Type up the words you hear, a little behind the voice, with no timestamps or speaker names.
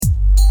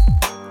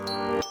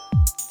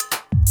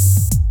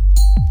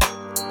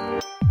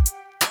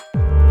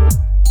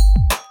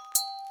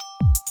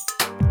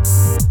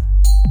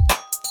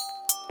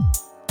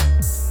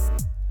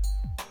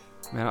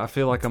I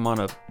feel like I'm on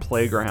a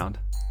playground,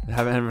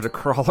 having to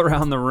crawl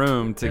around the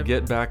room to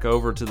get back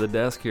over to the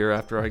desk here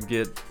after I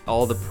get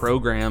all the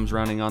programs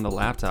running on the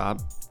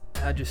laptop.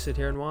 I just sit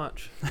here and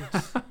watch.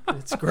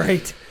 It's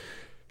great.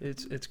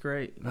 It's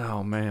great.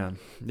 Oh man,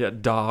 yeah,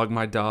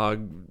 my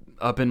dog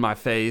up in my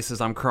face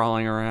as I'm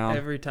crawling around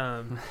every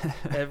time,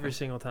 every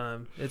single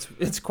time.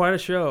 It's quite a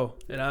show,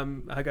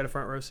 and I got a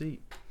front row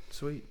seat.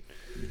 Sweet.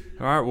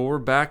 All right, well, we're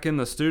back in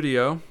the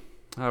studio.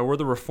 We're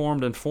the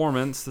Reformed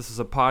Informants. This is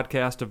a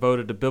podcast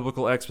devoted to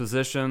biblical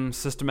exposition,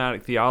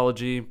 systematic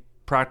theology,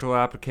 practical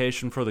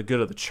application for the good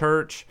of the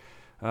church.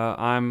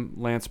 I'm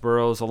Lance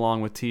Burrows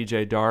along with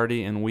TJ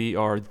Daugherty, and we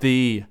are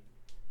the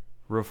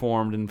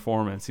Reformed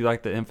Informants. You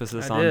like the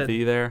emphasis on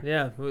 "the" there?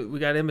 Yeah, we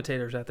got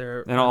imitators out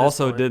there. And I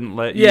also didn't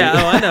let you. Yeah,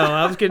 I know.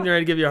 I was getting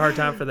ready to give you a hard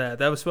time for that.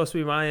 That was supposed to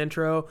be my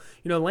intro.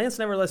 Lance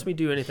never lets me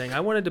do anything.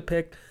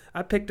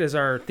 I picked as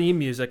our theme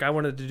music, I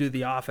wanted to do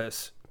The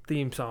Office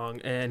theme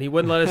song, and he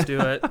wouldn't let us do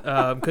it.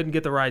 Couldn't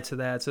get the rights to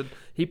that. So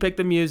he picked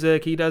the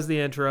music. He does the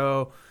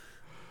intro.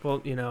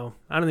 Well,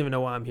 I don't even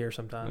know why I'm here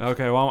sometimes.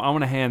 Okay, well, I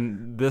want to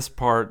hand this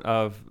part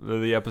of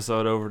the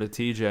episode over to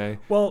TJ.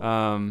 Well,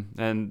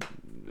 and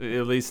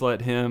at least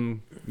let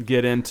him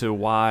get into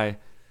why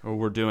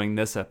we're doing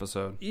this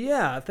episode.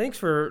 Yeah, thanks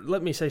for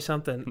letting me say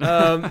something.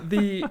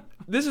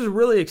 This is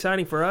really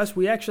exciting for us.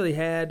 We actually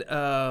had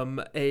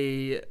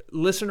a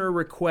listener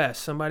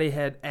request. Somebody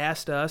had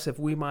asked us if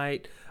we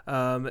might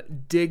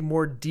dig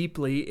more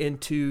deeply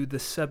into the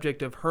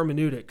subject of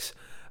hermeneutics,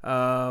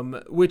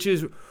 which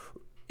is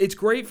it's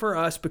great for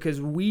us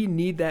because we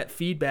need that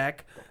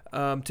feedback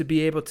to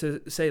be able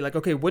to say, like,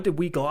 okay, what did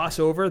we gloss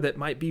over that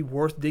might be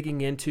worth digging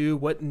into?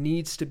 What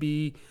needs to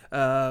be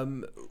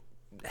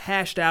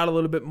hashed out a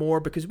little bit more?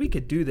 Because we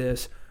could do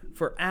this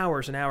for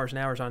hours and hours and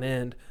hours on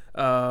end.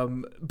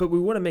 But we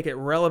want to make it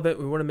relevant.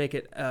 We want to make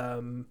it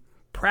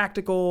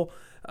practical,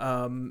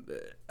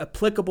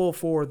 applicable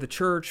for the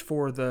church,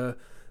 for the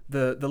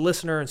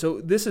listener. And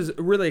so this is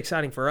really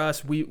exciting for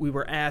us. We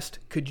were asked,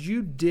 could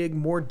you dig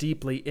more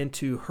deeply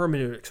into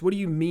hermeneutics? What do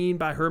you mean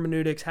by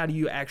hermeneutics? How do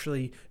you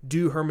actually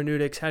do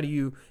hermeneutics? How do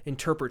you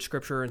interpret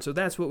Scripture? And so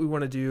that's what we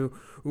want to do.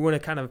 We want to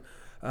kind of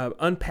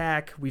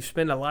unpack. We've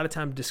spent a lot of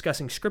time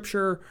discussing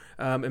Scripture,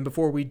 and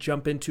before we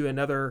jump into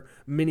another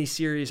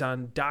mini-series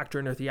on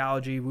doctrine or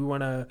theology, we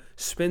want to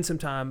spend some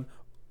time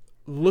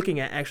looking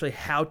at actually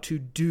how to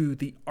do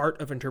the art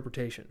of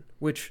interpretation,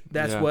 which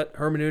that's what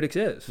hermeneutics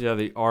is. Yeah,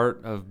 the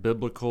art of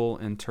biblical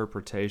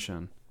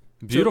interpretation.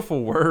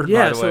 Beautiful word,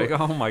 by the way.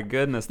 Oh my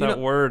goodness, that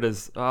word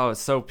is, it's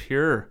so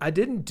pure. I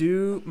didn't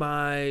do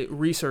my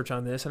research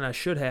on this, and I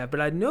should have,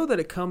 but I know that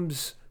it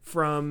comes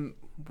from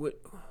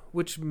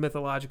which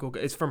mythological?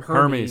 It's from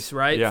Hermes,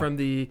 right? Yeah. From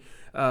the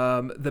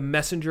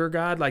messenger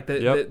god, like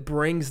that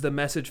brings the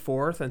message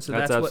forth, and so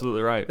that's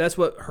absolutely right. That's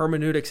what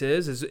hermeneutics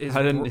is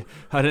I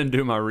didn't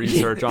do my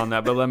research on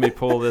that, but let me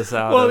pull this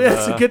out. Well,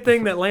 it's a good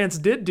thing that Lance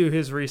did do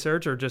his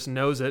research, or just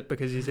knows it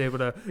because he's able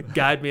to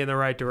guide me in the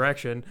right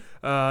direction.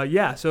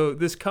 So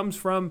this comes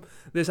from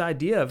this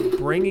idea of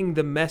bringing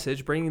the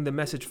message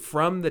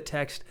from the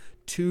text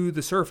to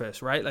the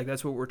surface, right? Like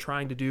that's what we're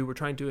trying to do. We're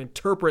trying to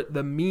interpret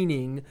the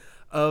meaning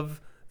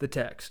of the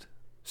text.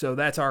 So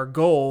that's our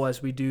goal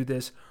as we do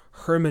this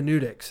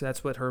hermeneutics.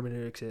 That's what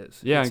hermeneutics is.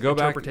 Yeah, and go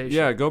back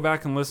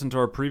and listen to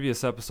our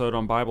previous episode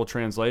on Bible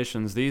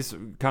translations. These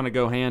kind of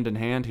go hand in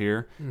hand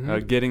here.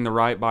 Mm-hmm. Getting the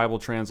right Bible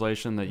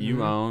translation that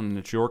you own, and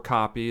it's your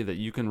copy that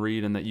you can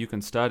read and that you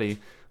can study.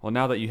 Well,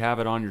 now that you have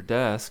it on your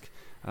desk,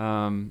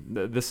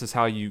 this is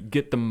how you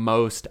get the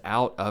most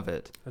out of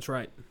it. That's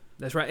right.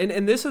 That's right.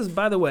 And this is,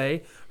 by the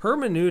way,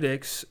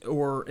 hermeneutics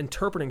or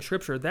interpreting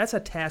Scripture, that's a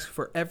task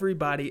for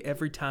everybody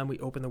every time we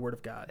open the Word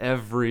of God.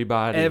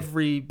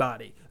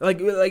 Everybody.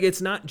 Like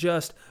it's not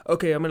just,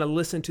 okay, I'm going to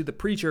listen to the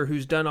preacher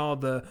who's done all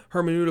the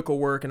hermeneutical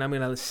work and I'm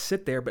going to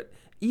sit there, but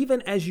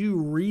even as you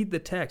read the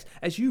text,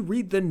 as you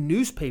read the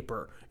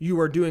newspaper, you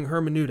are doing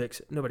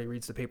hermeneutics. Nobody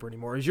reads the paper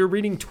anymore. As you're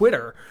reading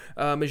Twitter,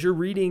 as you're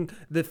reading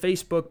the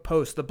Facebook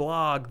post, the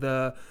blog,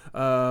 the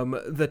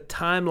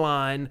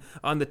timeline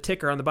on the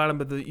ticker on the bottom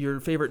of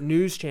your favorite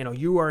news channel,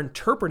 you are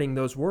interpreting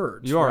those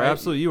words. You are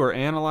absolutely. You are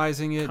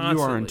analyzing it.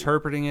 Constantly. You are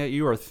interpreting it.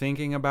 You are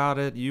thinking about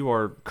it. You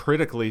are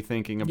critically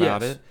thinking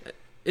about it.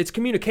 It's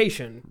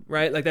communication,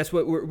 right? Like that's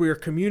what we're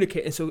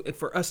communicating. And so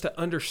for us to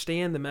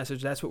understand the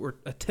message, that's what we're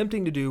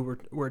attempting to do.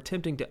 We're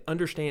attempting to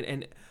understand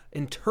and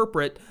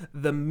interpret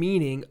the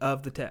meaning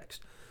of the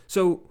text.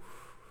 So,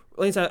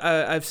 Lance,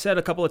 I've said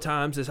a couple of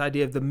times this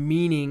idea of the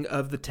meaning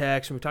of the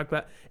text, and we talked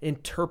about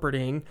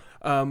interpreting.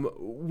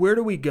 Where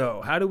do we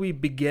go? How do we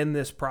begin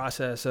this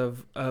process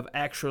of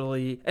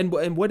actually, and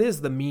what is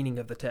the meaning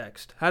of the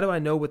text? How do I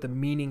know what the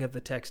meaning of the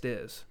text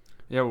is?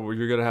 Yeah, well,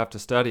 you're going to have to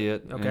study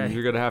it. Okay. And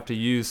you're going to have to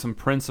use some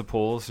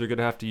principles. You're going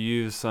to have to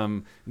use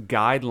some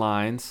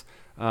guidelines.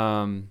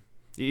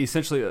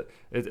 Essentially,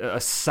 a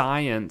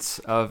science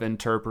of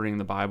interpreting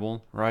the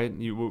Bible, right?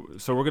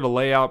 So we're going to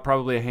lay out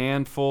probably a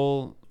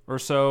handful or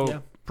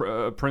so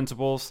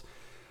principles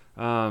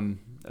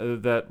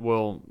that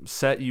will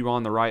set you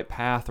on the right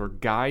path or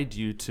guide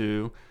you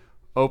to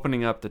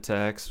opening up the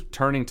text,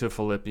 turning to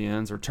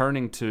Philippians or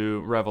turning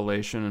to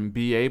Revelation, and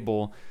be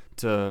able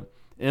to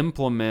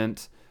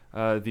implement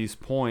these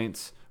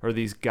points or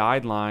these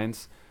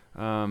guidelines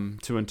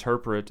to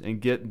interpret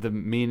and get the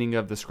meaning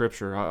of the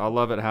Scripture. I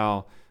love it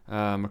how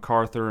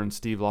MacArthur and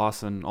Steve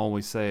Lawson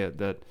always say it,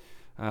 that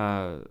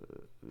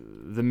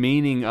the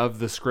meaning of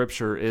the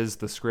Scripture is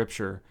the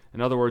Scripture.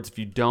 In other words, if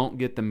you don't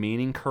get the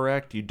meaning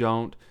correct, you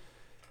don't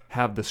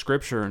have the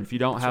Scripture. And if you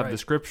don't have the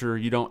Scripture,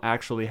 you don't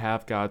actually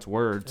have God's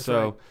Word.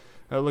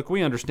 Look,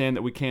 we understand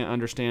that we can't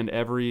understand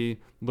every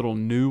little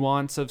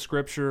nuance of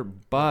Scripture,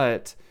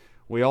 but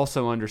we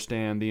also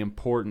understand the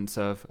importance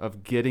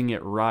of getting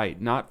it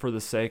right, not for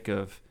the sake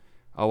of,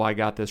 oh, I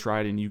got this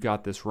right and you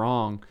got this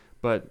wrong,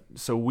 but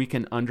so we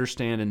can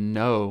understand and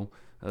know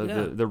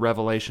the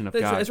revelation of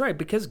God. That's right,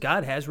 because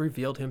God has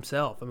revealed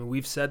himself. I mean,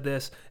 we've said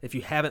this. If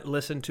you haven't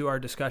listened to our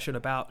discussion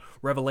about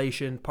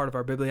Revelation, part of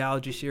our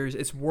bibliology series,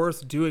 it's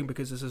worth doing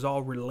because this is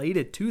all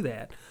related to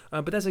that.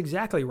 But that's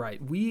exactly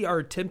right. We are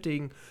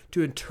attempting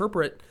to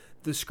interpret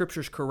the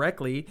Scriptures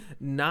correctly,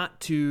 not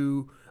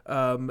to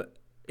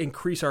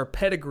increase our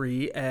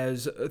pedigree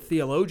as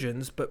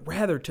theologians, but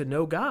rather to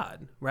know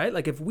God, right?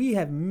 Like if we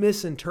have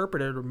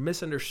misinterpreted or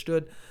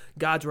misunderstood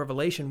God's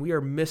revelation, we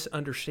are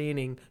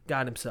misunderstanding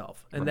God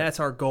himself. And that's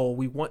our goal.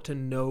 We want to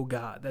know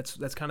God.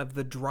 That's kind of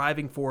the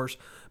driving force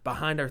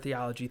behind our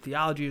theology.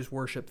 Theology is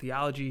worship.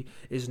 Theology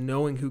is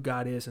knowing who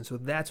God is. And so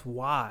that's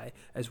why,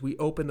 as we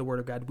open the Word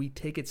of God, we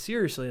take it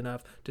seriously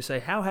enough to say,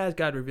 how has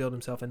God revealed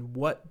himself and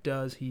what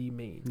does he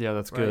mean? Yeah,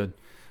 that's good.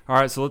 All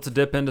right, so let's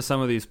dip into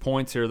some of these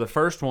points here. The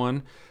first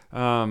one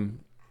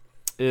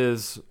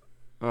is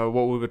what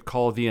we would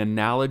call the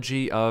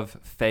analogy of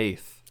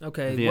faith.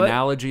 Okay. The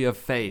analogy of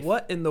faith.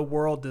 What in the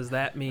world does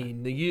that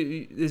mean?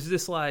 Is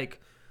this like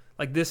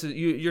this is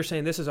you're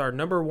saying this is our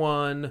number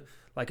one?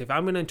 Like if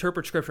I'm going to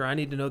interpret Scripture, I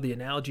need to know the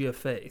analogy of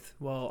faith.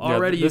 Well,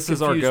 already this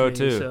is our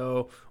go-to. Me,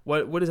 so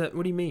what is that?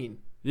 What do you mean?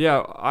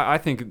 Yeah, I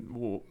think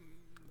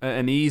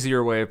an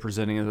easier way of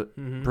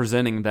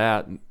presenting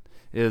that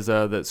is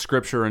that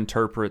Scripture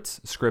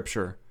interprets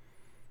Scripture.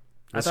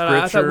 I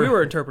thought we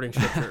were interpreting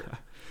Scripture.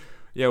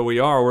 Yeah, we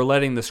are. We're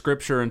letting the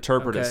Scripture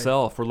interpret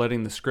itself. We're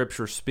letting the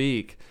Scripture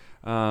speak.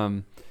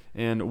 And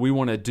we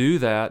want to do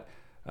that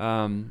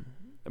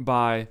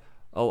by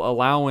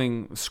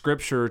allowing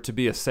Scripture to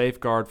be a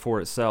safeguard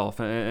for itself.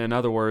 In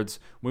other words,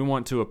 we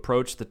want to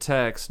approach the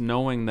text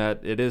knowing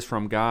that it is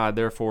from God,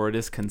 therefore it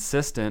is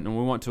consistent, and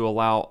we want to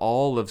allow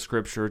all of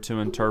Scripture to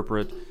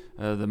interpret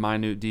the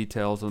minute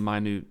details, the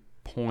minute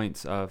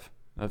points of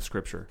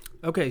Scripture.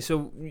 Okay,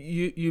 so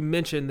you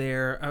mentioned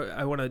there,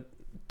 I want to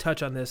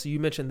touch on this. You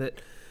mentioned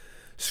that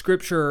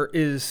Scripture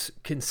is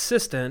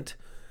consistent,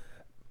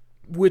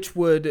 which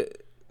would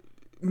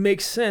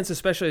make sense,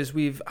 especially as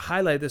we've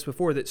highlighted this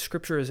before, that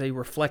Scripture is a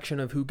reflection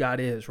of who God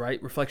is, right?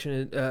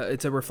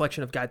 It's a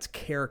reflection of God's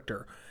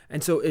character.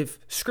 And so if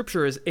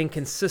Scripture is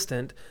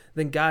inconsistent,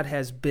 then God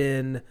has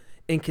been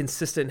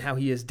inconsistent in how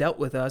he has dealt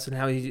with us and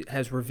how he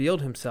has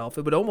revealed himself.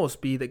 It would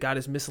almost be that God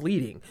is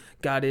misleading.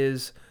 God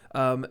is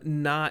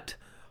not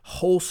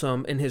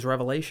wholesome in his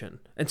revelation.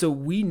 And so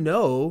we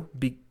know,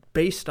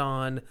 based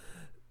on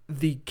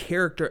the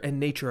character and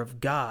nature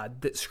of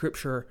God, that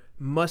Scripture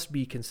must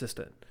be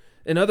consistent.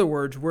 In other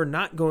words, we're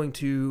not going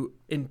to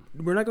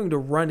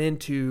run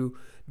into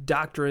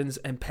doctrines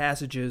and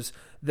passages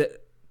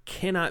that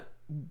can't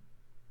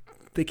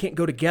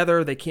go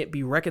together. They can't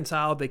be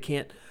reconciled. They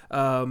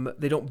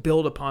don't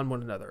build upon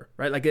one another,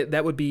 right? Like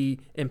that would be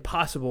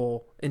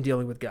impossible in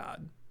dealing with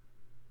God.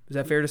 Is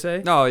that fair to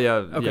say? Oh yeah,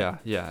 okay.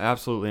 yeah,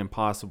 absolutely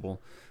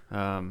impossible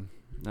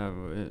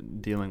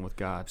dealing with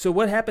God. So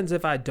what happens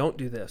if I don't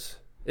do this?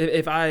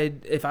 If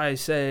I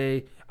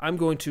say I'm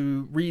going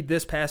to read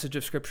this passage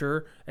of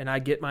Scripture and I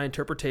get my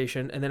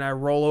interpretation, and then I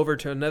roll over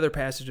to another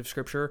passage of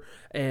Scripture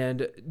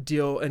and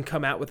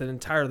come out with an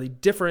entirely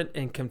different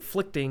and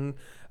conflicting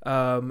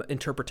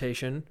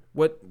interpretation,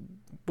 what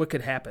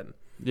could happen?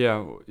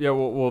 Yeah.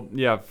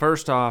 Well.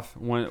 First off,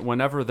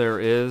 whenever there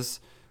is,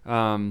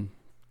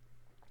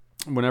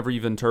 whenever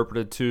you've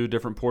interpreted two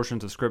different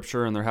portions of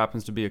Scripture and there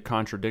happens to be a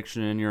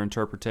contradiction in your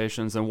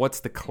interpretations, then what's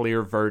the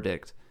clear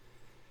verdict?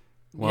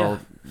 Well,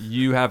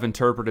 you have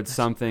interpreted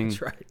something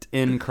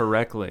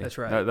incorrectly. That's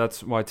right.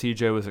 That's why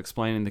TJ was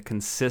explaining the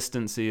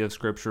consistency of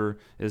Scripture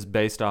is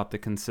based off the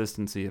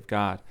consistency of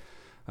God.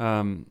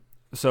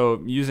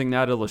 So using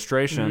that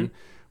illustration,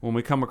 when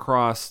we come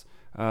across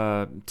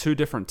two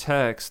different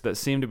texts that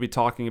seem to be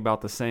talking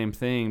about the same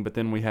thing, but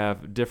then we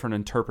have different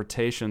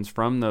interpretations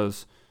from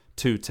those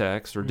two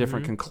texts or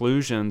different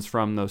conclusions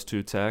from those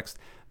two texts,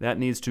 that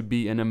needs to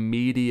be an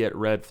immediate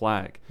red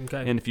flag.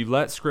 Okay. And if you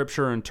let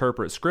Scripture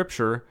interpret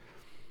Scripture,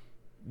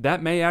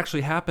 that may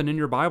actually happen in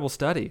your Bible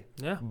study.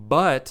 Yeah.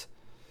 But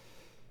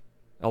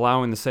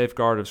allowing the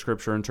safeguard of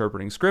Scripture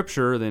interpreting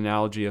Scripture, the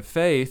analogy of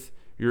faith,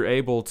 you're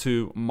able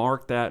to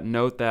mark that,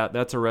 note that,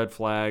 that's a red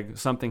flag.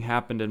 Something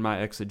happened in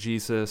my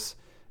exegesis,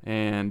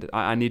 and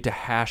I need to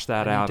hash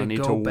that out. I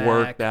need to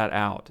work that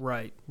out.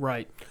 Right.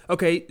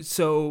 Okay,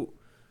 so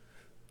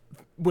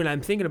when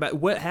I'm thinking about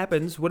what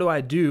happens, what do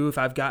I do if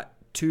I've got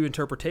two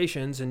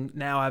interpretations and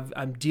now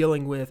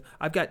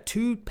I've got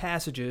two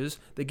passages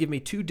that give me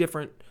two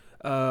different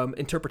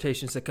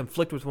interpretations that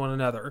conflict with one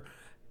another.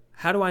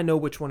 How do I know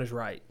which one is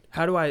right?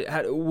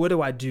 What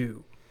do I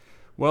do?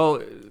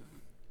 Well,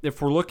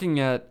 if we're looking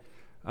at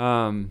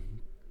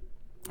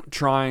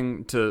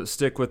trying to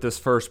stick with this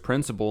first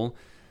principle,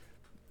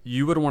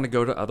 you would want to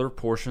go to other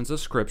portions of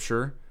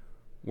Scripture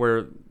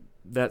where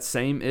that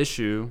same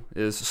issue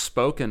is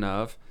spoken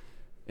of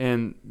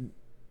and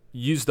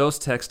use those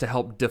texts to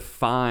help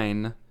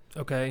define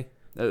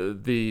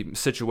the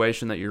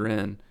situation that you're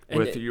in.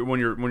 When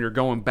you're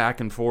going back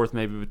and forth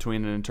maybe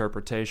between an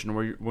interpretation,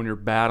 when you're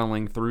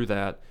battling through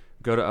that,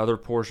 go to other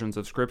portions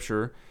of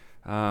Scripture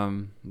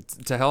to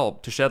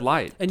help, to shed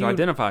light, and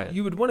identify it.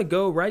 You would want to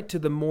go right to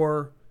the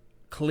more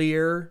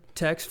clear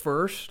text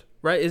first,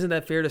 right? Isn't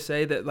that fair to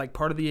say that like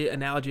part of the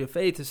analogy of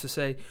faith is to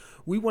say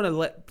we want to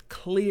let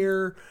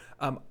clear,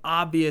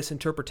 obvious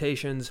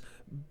interpretations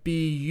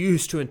be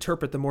used to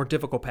interpret the more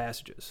difficult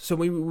passages. So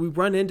we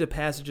run into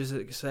passages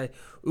that say,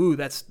 "Ooh,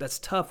 that's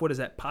tough. What does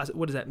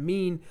that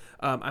mean?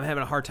 I'm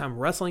having a hard time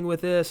wrestling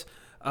with this."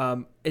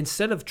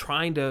 Instead of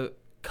trying to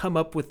come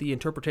up with the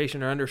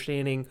interpretation or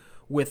understanding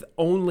with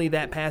only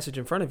that passage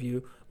in front of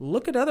you,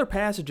 look at other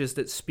passages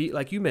that speak,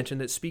 like you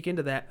mentioned, that speak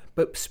into that,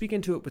 but speak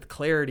into it with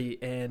clarity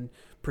and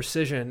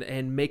precision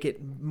and make it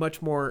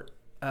much more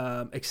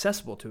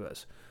accessible to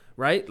us,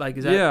 right? Like,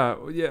 is that?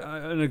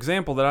 Yeah. An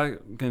example that I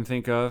can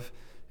think of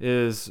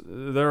is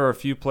there are a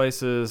few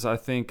places, I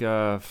think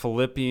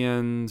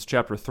Philippians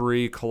chapter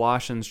 3,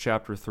 Colossians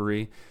chapter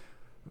 3,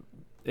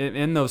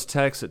 in those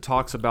texts, it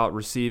talks about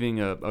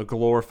receiving a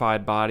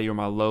glorified body, or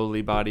my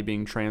lowly body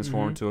being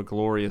transformed to a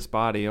glorious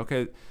body.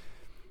 Okay,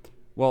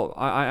 well,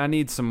 I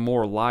need some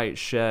more light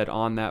shed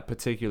on that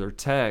particular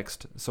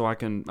text so I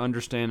can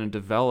understand and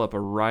develop a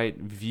right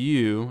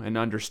view and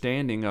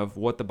understanding of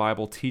what the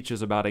Bible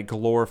teaches about a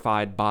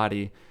glorified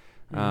body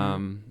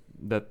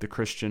that the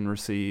Christian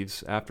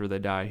receives after they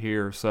die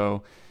here.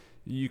 So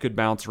you could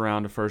bounce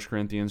around to 1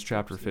 Corinthians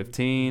chapter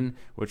 15,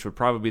 which would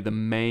probably be the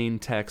main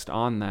text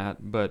on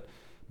that, but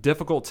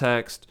difficult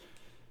text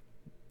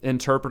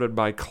interpreted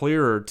by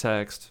clearer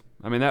text.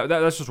 I mean,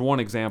 that's just one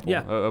example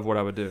of what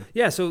I would do.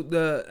 Yeah.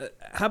 So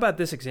how about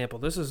this example?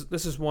 This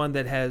is one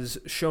that has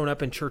shown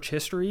up in church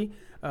history.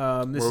 Where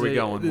are we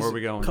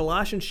going?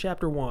 Colossians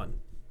chapter 1.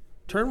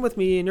 Turn with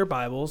me in your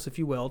Bibles, if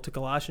you will, to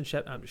Colossians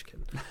chapter. I'm just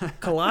kidding.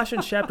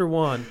 Colossians chapter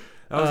 1.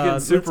 I was getting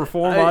super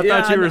formal. I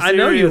thought you were serious. I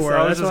know you were.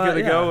 I was just going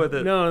to go with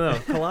it. No.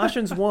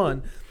 Colossians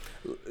 1.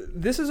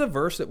 This is a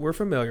verse that we're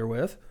familiar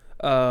with.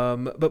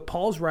 But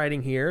Paul's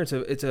writing here.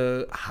 It's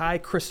a high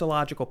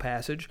Christological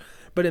passage.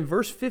 But in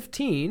verse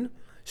 15,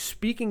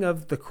 speaking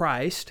of the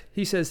Christ,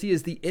 he says he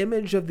is the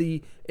image of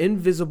the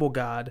invisible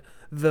God,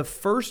 the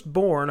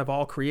firstborn of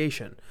all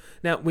creation.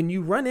 Now, when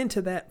you run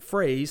into that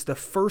phrase, the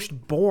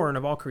firstborn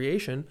of all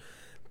creation,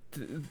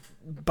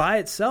 by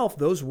itself,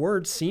 those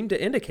words seem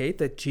to indicate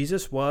that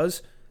Jesus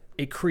was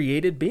a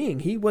created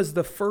being. He was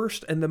the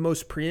first and the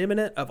most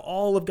preeminent of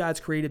all of God's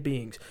created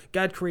beings.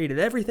 God created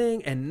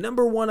everything, and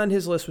number one on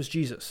his list was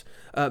Jesus.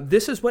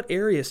 This is what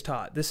Arius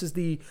taught. This is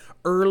the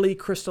early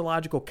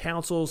Christological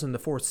councils in the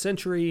 4th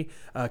century,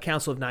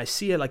 Council of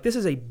Nicaea. Like, this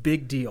is a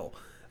big deal.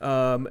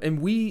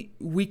 And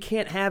we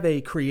can't have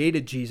a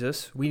created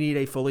Jesus. We need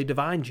a fully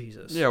divine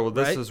Jesus. Yeah, well,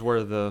 this is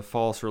where the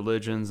false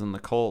religions and the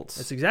cults.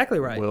 That's exactly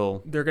right.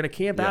 They're going to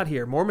camp out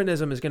here.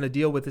 Mormonism is going to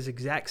deal with this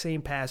exact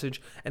same passage,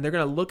 and they're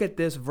going to look at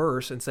this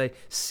verse and say,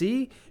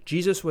 see,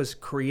 Jesus was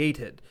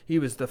created. He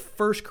was the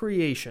first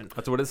creation.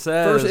 That's what it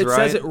says, It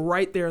says it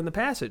right there in the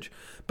passage.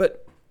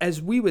 But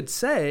as we would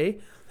say,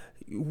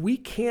 we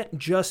can't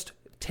just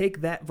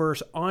take that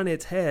verse on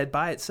its head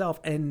by itself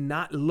and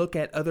not look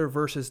at other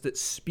verses that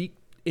speak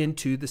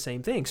into the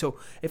same thing. So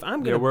if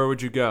I'm going where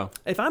would you go?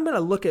 If I'm going to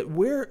look at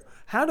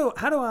how do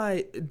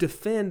I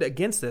defend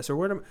against this,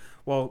 or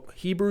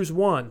Hebrews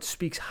 1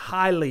 speaks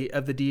highly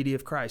of the deity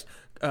of Christ.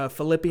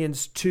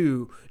 Philippians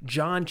 2,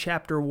 John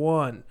chapter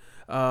 1.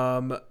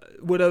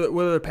 What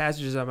other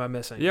passages am I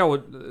missing? Yeah,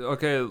 well,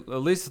 okay,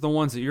 at least the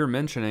ones that you're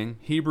mentioning.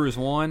 Hebrews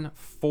 1,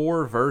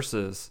 4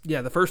 verses.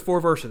 Yeah, the first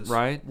 4 verses.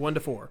 Right. 1 to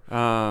 4.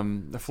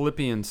 The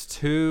Philippians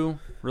 2,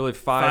 really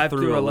 5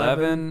 through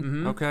 11.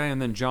 Mm-hmm. Okay,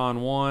 and then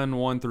John 1,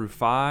 1 through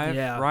 5.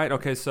 Yeah. Right?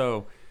 Okay,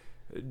 so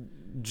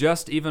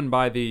just even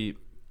by the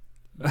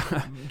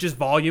just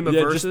volume of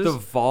verses? Just the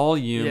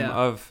volume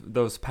of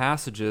those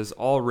passages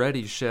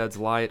already sheds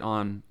light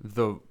on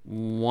the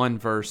one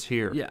verse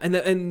here. Yeah,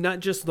 and not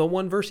just the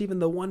one verse, even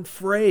the one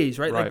phrase,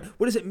 right? Like,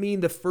 what does it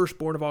mean, the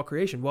firstborn of all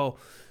creation? Well,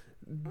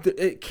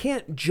 it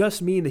can't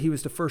just mean that he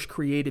was the first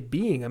created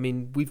being. I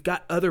mean, we've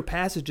got other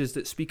passages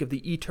that speak of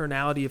the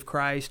eternality of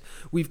Christ.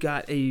 We've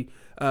got a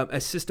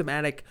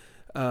systematic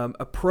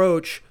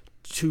approach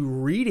to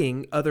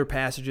reading other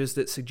passages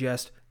that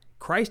suggest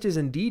Christ is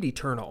indeed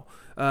eternal.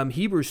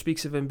 Hebrews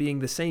speaks of him being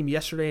the same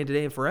yesterday and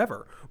today and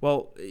forever.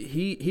 Well,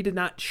 he did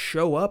not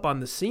show up on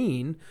the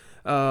scene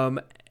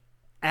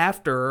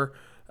after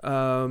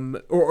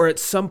or at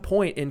some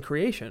point in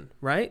creation,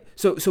 right?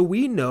 So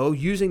we know,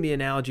 using the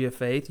analogy of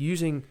faith,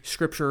 using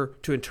Scripture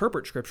to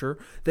interpret Scripture,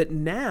 that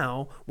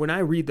now when I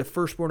read the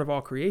firstborn of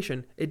all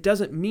creation, it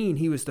doesn't mean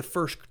he was the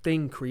first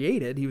thing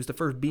created. He was the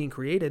first being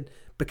created,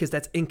 because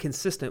that's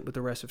inconsistent with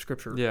the rest of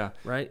Scripture. Yeah.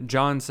 Right?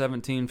 John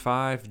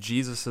 17:5,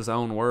 Jesus'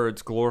 own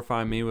words,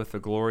 glorify me with the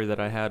glory that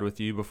I had with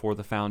you before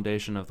the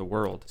foundation of the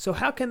world. So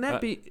how can that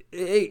be?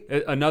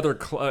 Another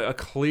a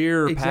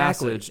clear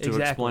Exactly, passage to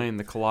explain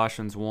the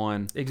Colossians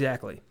 1.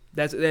 Exactly.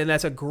 That's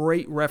a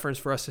great reference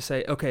for us to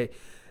say, okay,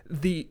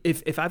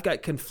 if I've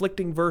got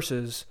conflicting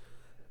verses,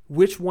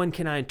 which one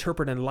can I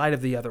interpret in light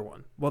of the other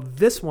one? Well,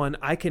 this one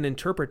I can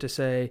interpret to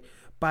say,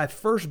 by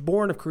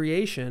firstborn of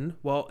creation,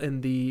 well,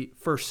 in the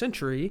first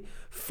century,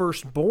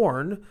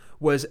 firstborn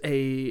was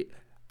a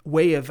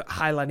way of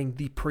highlighting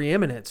the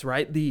preeminence,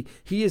 right?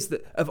 He is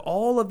of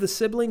all of the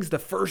siblings, the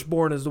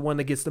firstborn is the one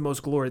that gets the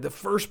most glory. The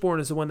firstborn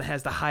is the one that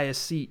has the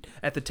highest seat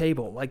at the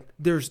table. Like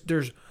there's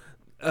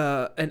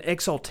an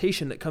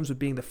exaltation that comes with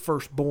being the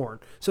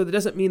firstborn. So that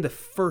doesn't mean the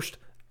first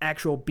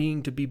actual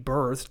being to be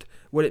birthed.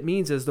 What it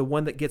means is the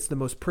one that gets the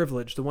most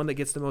privilege, the one that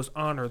gets the most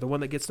honor, the one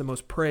that gets the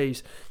most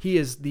praise. He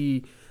is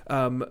the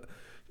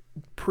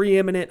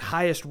preeminent,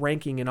 highest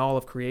ranking in all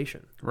of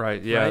creation.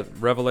 Right, yeah. Right?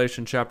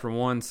 Revelation chapter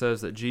 1 says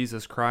that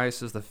Jesus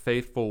Christ is the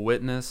faithful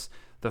witness,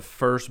 the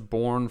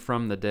firstborn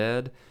from the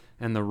dead,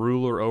 and the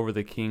ruler over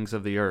the kings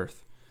of the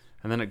earth.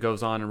 And then it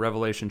goes on in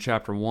Revelation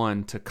chapter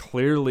 1 to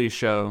clearly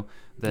show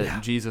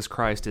that Jesus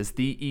Christ is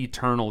the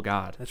eternal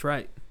God. That's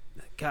right.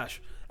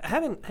 Gosh,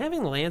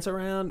 having Lance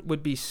around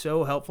would be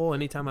so helpful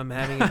anytime I'm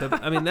having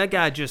I mean, that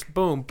guy just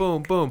boom,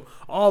 boom, boom,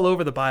 all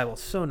over the Bible.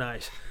 So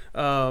nice.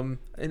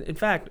 In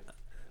fact,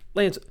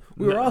 Lance,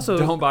 we were also...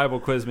 Don't Bible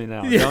quiz me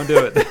now. Yeah. Don't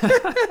do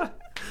it.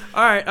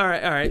 All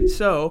right.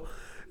 So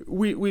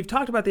we've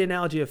talked about the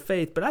analogy of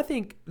faith, but I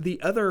think the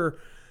other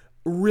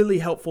really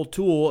helpful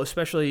tool,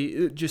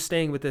 especially just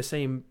staying with the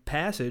same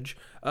passage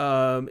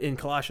in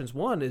Colossians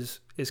 1, is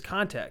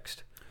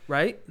context,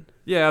 right?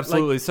 Yeah,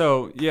 absolutely.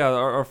 So,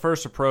 our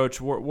first approach,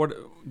 what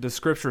does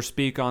Scripture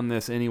speak on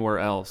this anywhere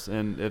else?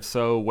 And if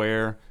so,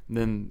 where?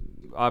 Then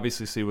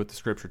obviously see what the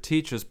Scripture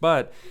teaches.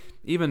 But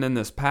even in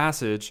this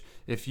passage,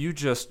 if you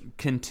just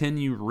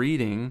continue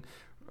reading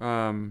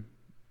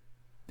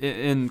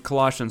in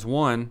Colossians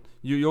 1,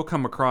 you'll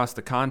come across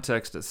the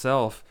context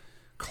itself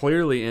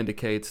clearly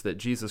indicates that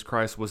Jesus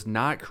Christ was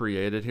not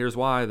created. Here's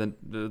why. The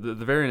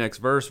very next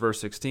verse,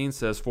 verse 16,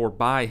 says, for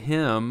by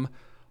him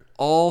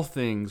all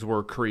things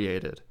were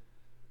created.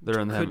 They're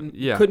in the heaven.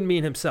 Yeah. Couldn't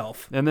mean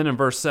himself. And then in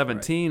verse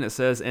 17, It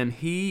says, and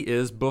he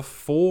is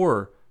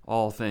before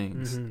all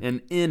things,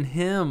 and in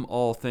him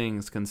all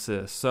things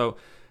consist. So,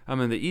 I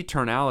mean, the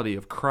eternality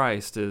of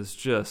Christ is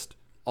just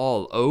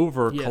all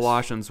over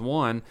Colossians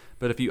 1.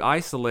 But if you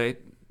isolate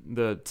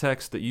the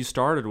text that you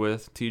started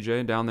with,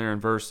 TJ, down there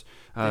in verse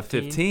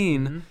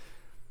 15,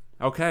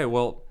 okay,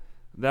 well,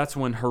 that's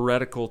when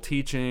heretical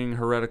teaching,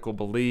 heretical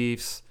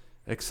beliefs,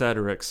 et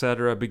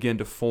cetera, begin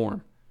to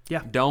form.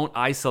 Yeah. Don't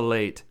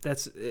isolate.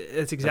 That's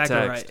exactly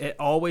right. It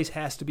always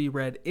has to be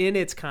read in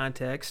its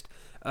context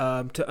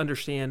to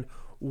understand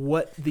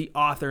what the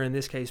author, in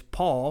this case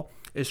Paul,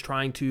 is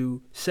trying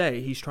to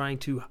say. He's trying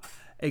to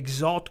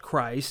exalt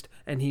Christ,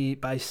 and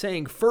by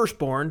saying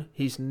firstborn,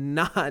 he's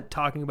not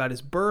talking about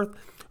his birth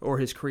or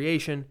his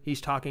creation.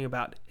 He's talking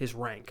about his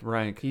rank.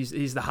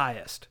 He's the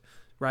highest,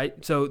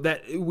 right? So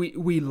that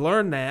we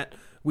learn that.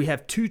 We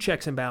have two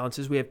checks and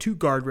balances. We have two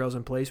guardrails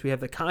in place. We have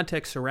the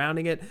context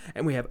surrounding it,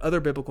 and we have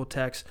other biblical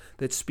texts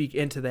that speak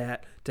into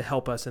that to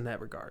help us in that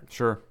regard.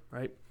 Sure.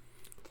 Right?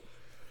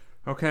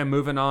 Okay,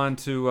 moving on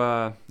to,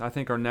 I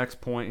think, our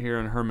next point here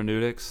in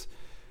hermeneutics.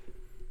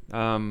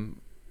 When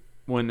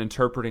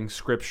interpreting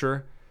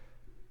Scripture.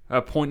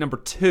 Point number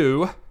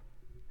 2,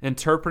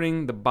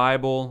 interpreting the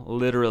Bible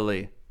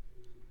literally.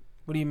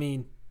 What do you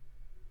mean?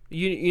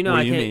 You know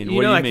I can't.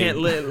 I can't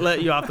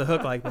let you off the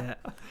hook like that.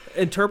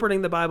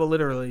 Interpreting the Bible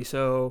literally.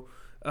 So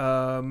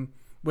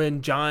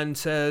when John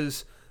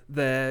says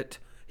that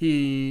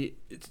he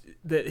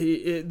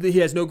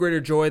has no greater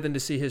joy than to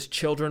see his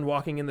children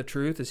walking in the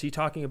truth, is he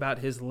talking about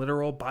his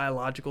literal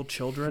biological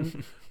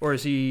children, or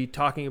is he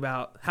talking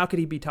about, how could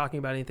he be talking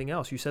about anything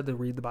else? You said to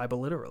read the Bible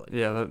literally.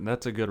 Yeah,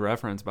 that's a good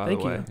reference, by the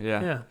way. Thank you.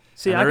 Yeah.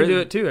 See, I can do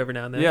it too every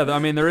now and then. Yeah, I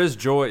mean, there is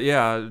joy.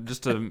 Yeah,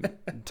 just to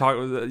talk,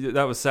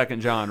 that was 2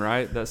 John,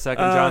 right? That 2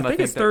 John. I think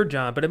it's 3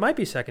 John, but it might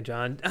be 2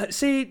 John.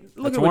 See,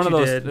 look at what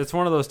you did. It's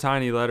one of those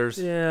tiny letters.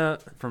 Yeah.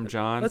 From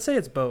John. Let's say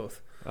it's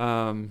both.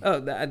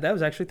 That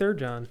was actually 3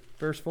 John,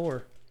 verse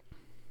 4.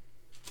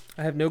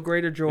 I have no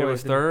greater joy. It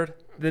was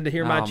than to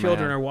hear my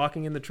children are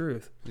walking in the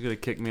truth. You're going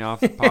to kick me off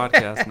the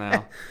podcast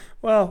now.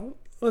 Well,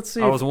 let's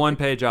see. I was 1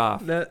 page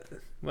off.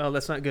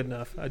 That's not good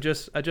enough. I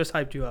just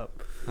hyped you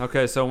up.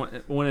 Okay, so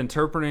when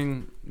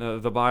interpreting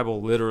the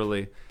Bible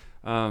literally,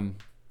 we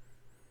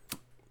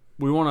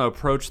want to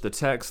approach the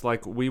text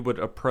like we would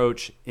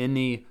approach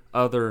any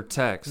other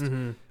text.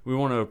 Mm-hmm. We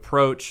want to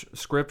approach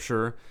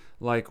Scripture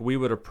like we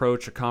would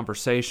approach a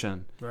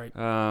conversation. Right.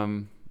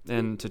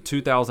 into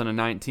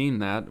 2019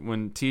 that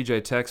when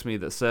TJ texts me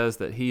that says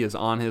that he is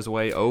on his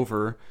way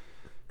over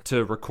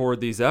to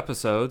record these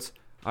episodes,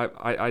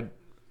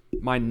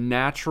 my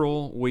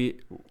natural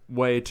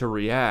way to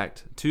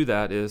react to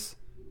that is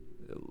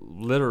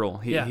literal.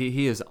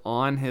 He is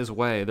on his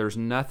way. There's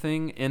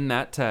nothing in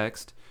that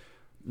text,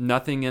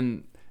 nothing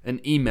in an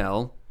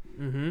email,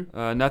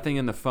 nothing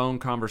in the phone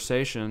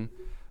conversation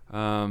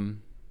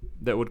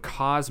that would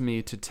cause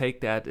me to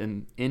take that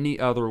in any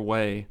other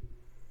way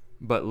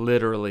but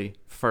literally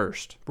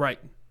first. Right.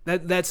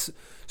 That's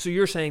so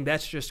you're saying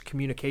that's just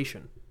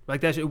communication.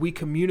 Like we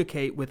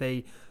communicate with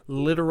a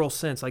literal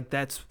sense. Like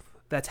that's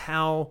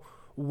how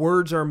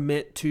words are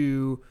meant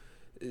to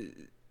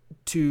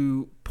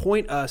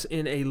point us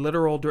in a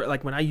literal direction.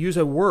 Like when I use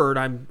a word,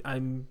 I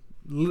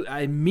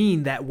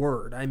mean that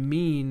word. I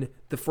mean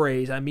the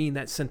phrase. I mean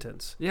that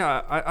sentence.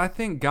 Yeah, I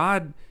think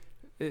God,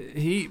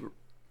 he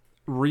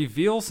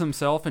reveals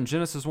himself in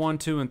Genesis 1,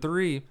 2, and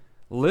 3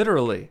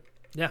 literally.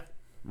 Yeah.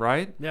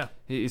 Right? Yeah.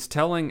 He's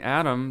telling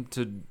Adam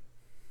to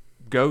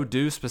go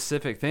do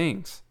specific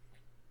things.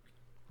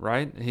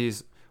 Right?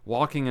 He's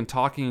walking and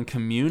talking and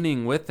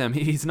communing with them.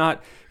 He's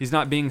not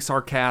being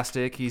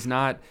sarcastic. He's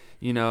not,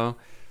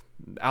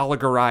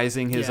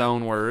 allegorizing his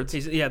own words.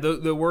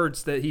 The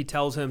words that he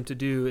tells him to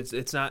do,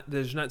 it's not,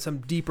 there's not some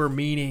deeper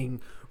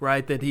meaning,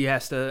 right, that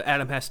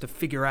Adam has to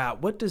figure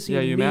out. What does he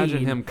mean? Yeah, you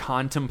imagine him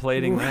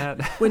contemplating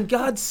that. When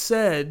God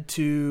said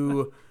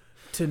to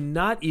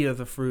not eat of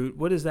the fruit,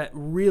 what does that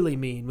really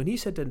mean? When he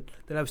said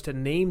that I was to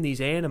name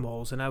these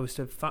animals and I was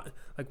to find,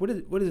 like, what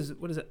is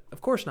it? Of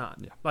course not.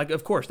 Yeah. Like,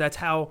 of course, that's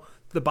how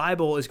the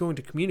Bible is going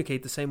to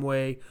communicate the same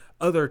way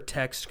other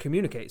texts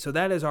communicate. So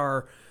that is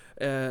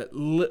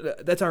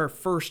that's our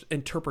first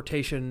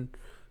interpretation,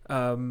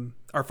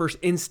 our first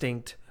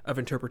instinct of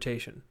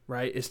interpretation,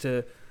 right? Is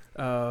to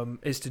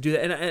do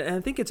that. And I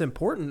think it's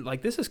important.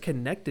 Like, this is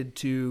connected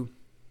to,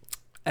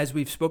 as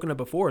we've spoken of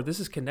before, this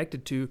is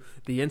connected to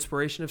the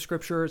inspiration of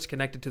Scripture. It's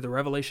connected to the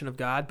revelation of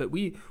God. But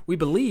we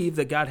believe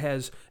that God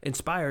has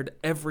inspired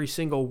every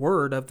single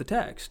word of the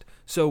text.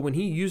 So when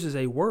he uses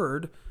a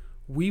word,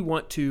 we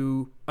want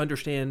to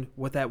understand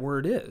what that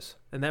word is.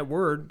 And that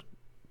word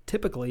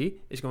typically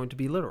is going to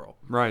be literal.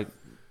 Right.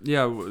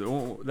 Yeah,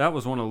 that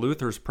was one of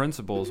Luther's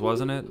principles,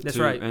 wasn't it? That's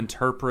to right.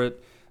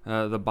 Interpret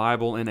the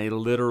Bible in a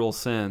literal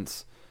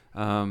sense.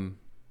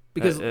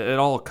 Because at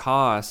all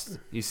costs,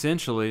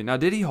 essentially. Now,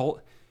 did he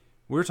hold...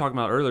 We were talking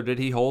about earlier, did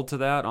he hold to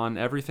that on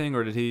everything,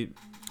 or did he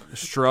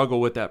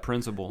struggle with that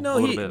principle a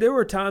little bit? There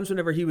were times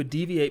whenever he would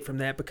deviate from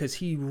that because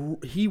he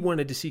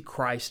wanted to see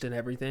Christ in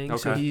everything.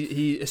 Okay. So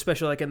he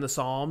especially like in the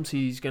Psalms,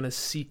 he's going to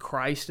see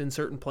Christ in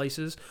certain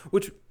places,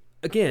 which,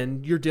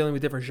 again, you're dealing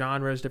with different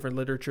genres, different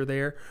literature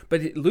there.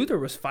 But Luther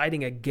was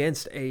fighting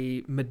against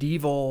a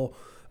medieval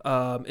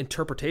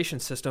interpretation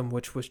system,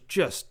 which was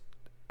just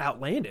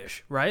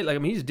outlandish, right? Like, I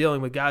mean, he's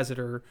dealing with guys that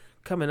are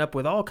coming up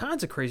with all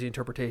kinds of crazy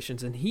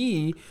interpretations, and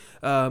he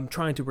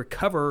trying to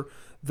recover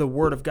the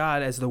Word of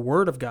God as the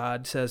Word of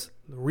God says,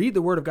 read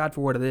the Word of God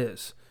for what it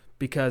is,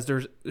 because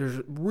there's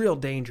real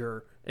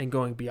danger in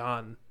going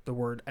beyond the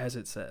Word as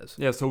it says.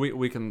 Yeah, so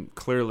we can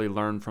clearly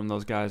learn from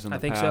those guys in the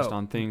past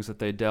on things that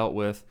they dealt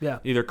with,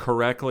 either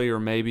correctly or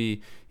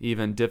maybe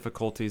even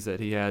difficulties that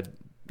he had,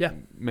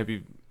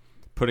 maybe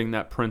putting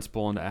that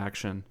principle into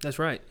action. That's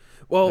right.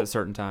 Well, at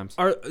certain times.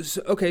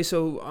 So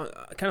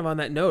kind of on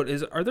that note,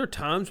 are there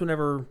times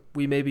whenever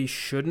we maybe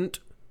shouldn't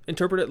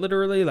interpret it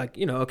literally? Like,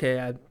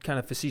 I kind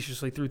of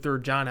facetiously threw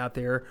 3 John out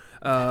there.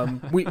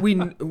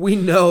 We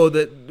know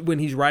that when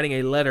he's writing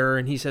a letter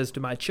and he says to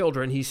my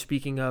children, he's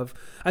speaking of,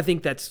 I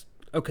think that's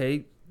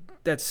okay.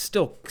 That's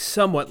still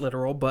somewhat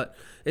literal, but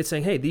it's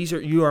saying, hey,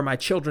 you are my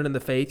children in the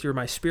faith. You're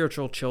my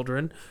spiritual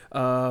children.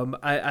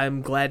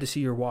 I'm glad to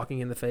see you're walking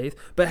in the faith.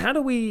 But how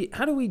do we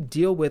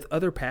deal with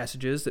other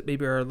passages that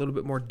maybe are a little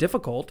bit more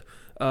difficult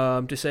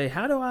to say,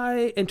 how do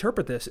I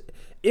interpret this?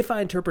 If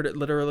I interpret it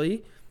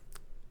literally,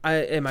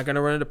 am I going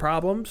to run into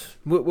problems?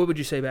 What would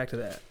you say back to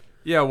that?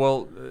 Yeah,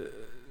 well,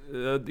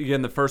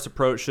 again, the first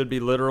approach should be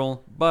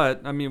literal.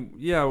 But, I mean,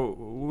 yeah,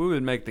 we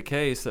would make the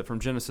case that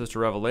from Genesis to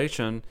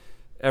Revelation,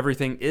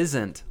 everything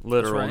isn't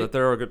literal. Right.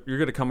 That you're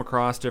going to come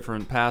across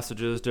different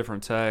passages,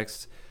 different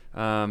texts,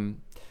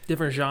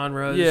 different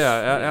genres. Yeah,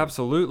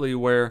 absolutely.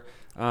 Where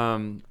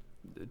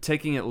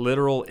taking it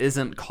literal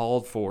isn't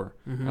called for.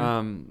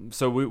 Mm-hmm.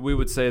 So we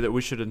would say that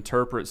we should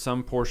interpret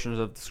some portions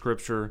of the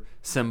Scripture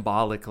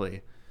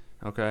symbolically.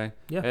 Okay.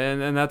 Yeah.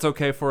 And that's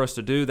okay for us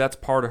to do. That's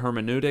part of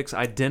hermeneutics.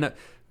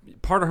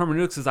 Part of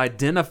hermeneutics is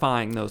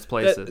identifying those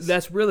places.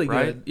 That's really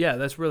right? good. Yeah,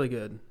 that's really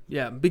good.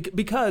 Yeah,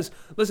 because,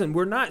 listen,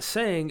 we're not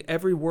saying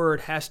every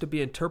word has to be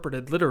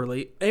interpreted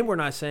literally, and we're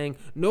not saying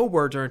no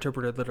words are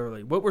interpreted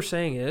literally. What we're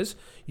saying is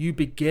you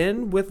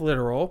begin with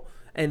literal,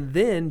 and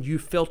then you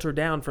filter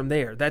down from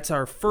there. That's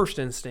our first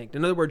instinct.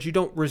 In other words, you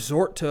don't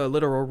resort to a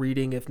literal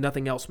reading if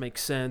nothing else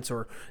makes sense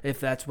or if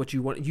that's what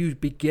you want. You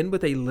begin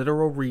with a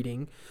literal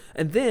reading,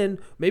 and then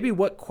maybe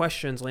what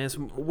questions, Lance,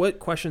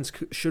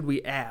 should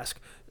we ask?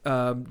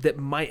 that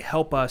might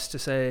help us to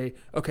say,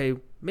 okay,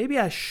 maybe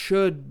I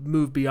should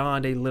move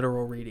beyond a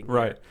literal reading.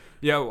 Right.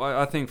 Yeah,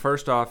 I think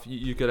first off,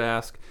 you could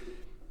ask,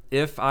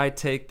 if I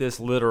take this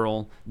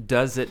literal,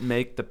 does it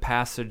make the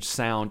passage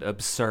sound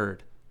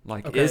absurd?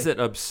 Like, is it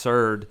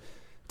absurd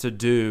to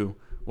do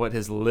what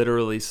is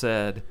literally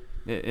said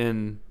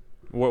in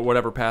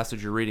whatever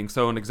passage you're reading?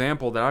 So an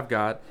example that I've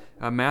got,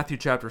 Matthew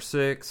chapter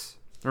 6,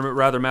 or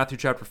rather Matthew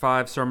chapter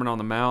 5, Sermon on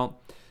the Mount,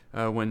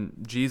 when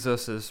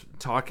Jesus is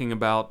talking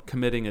about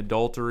committing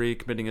adultery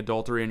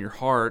in your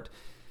heart.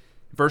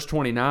 Verse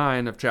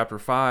 29 of chapter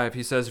 5,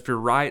 he says, if your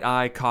right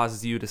eye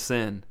causes you to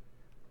sin,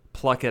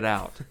 pluck it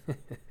out.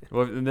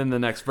 Well, and then the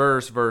next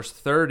verse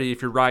 30,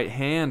 if your right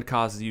hand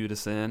causes you to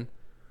sin,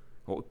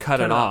 well, cut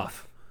it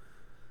off.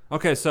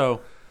 Okay,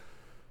 so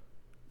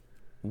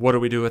what do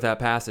we do with that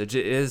passage?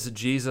 Is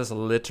Jesus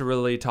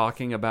literally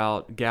talking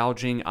about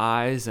gouging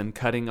eyes and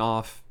cutting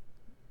off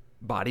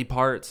body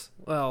parts?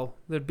 Well,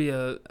 there'd be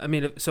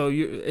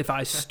if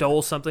I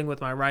stole something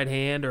with my right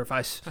hand, or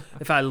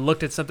if I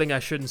looked at something I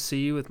shouldn't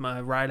see with my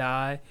right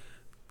eye,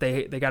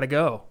 they got to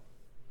go.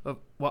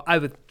 Well, I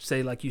would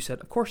say, like you said,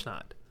 of course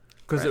not.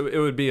 Because it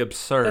would be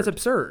absurd. That's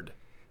absurd.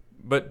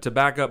 But to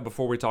back up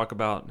before we talk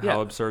about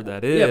how absurd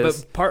that is. Yeah,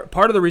 but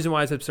part of the reason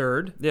why it's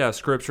absurd. Yeah,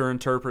 Scripture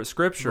interprets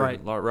Scripture.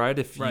 Right?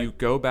 If you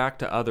go back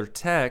to other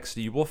texts,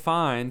 you will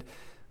find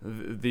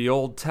the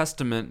Old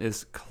Testament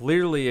is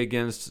clearly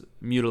against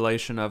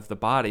mutilation of the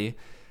body.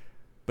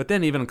 But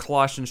then even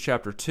Colossians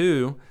chapter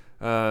 2,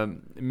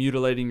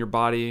 mutilating your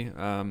body,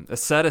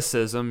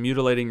 asceticism,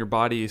 mutilating your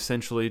body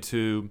essentially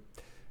to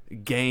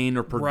gain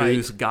or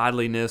produce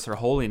godliness or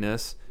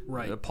holiness.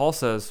 Right. Paul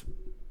says,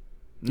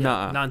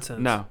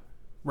 nonsense. No.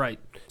 Right.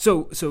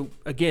 So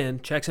again,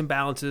 checks and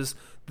balances.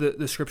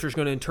 The Scripture is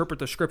going to interpret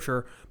the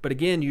Scripture, but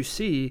again, you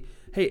see,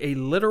 a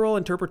literal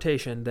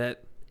interpretation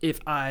that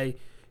if I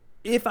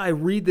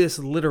read this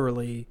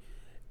literally,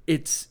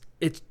 it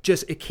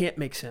can't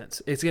make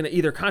sense. It's going to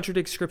either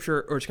contradict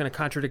Scripture or it's going to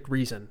contradict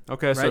reason.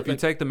 Okay, so if you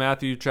take the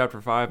Matthew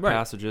chapter 5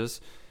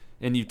 passages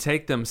and you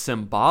take them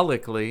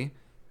symbolically,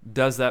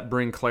 does that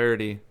bring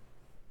clarity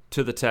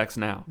to the text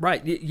now?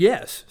 Right.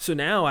 Yes. So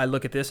now I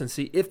look at this and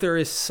see if there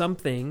is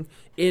something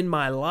in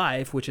my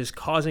life which is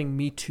causing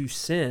me to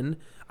sin,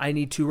 I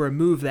need to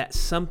remove that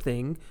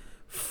something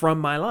from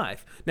my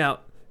life. Now,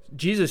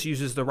 Jesus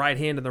uses the right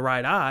hand and the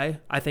right eye.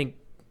 I think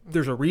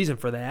there's a reason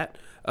for that.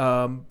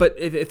 But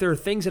if there are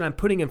things that I'm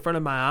putting in front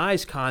of my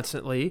eyes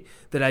constantly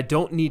that I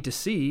don't need to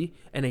see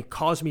and they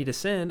cause me to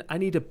sin, I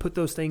need to put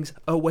those things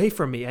away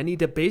from me. I need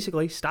to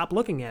basically stop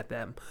looking at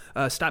them,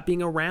 stop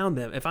being around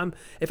them.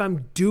 If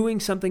I'm doing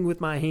something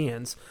with my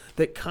hands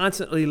that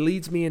constantly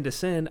leads me into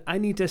sin, I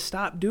need to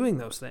stop doing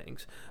those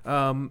things.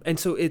 And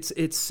so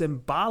it's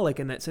symbolic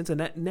in that sense, and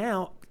that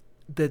now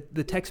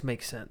the text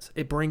makes sense.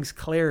 It brings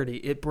clarity.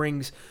 It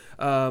brings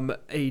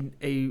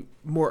a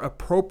more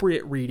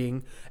appropriate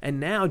reading. And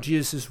now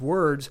Jesus'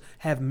 words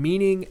have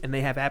meaning and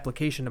they have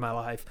application to my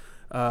life,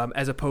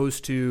 as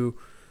opposed to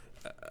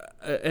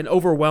an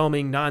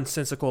overwhelming,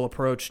 nonsensical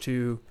approach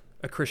to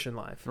a Christian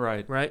life.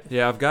 Right. Right?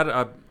 Yeah, I've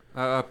got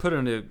I put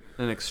an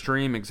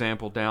extreme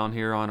example down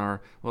here on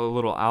our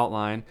little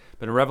outline.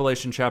 But in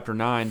Revelation chapter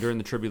 9, during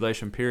the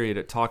tribulation period,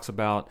 it talks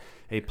about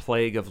a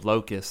plague of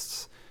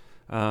locusts.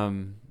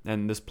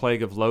 And this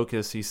plague of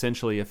locusts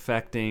essentially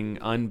affecting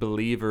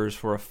unbelievers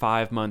for a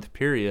 5-month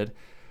period.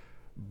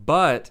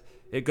 But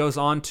it goes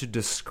on to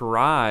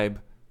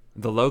describe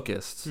the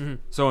locusts. Mm-hmm.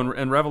 So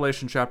in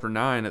Revelation chapter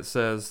 9, it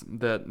says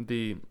that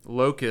the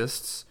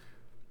locusts,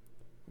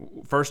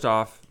 first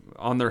off,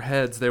 on their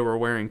heads they were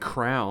wearing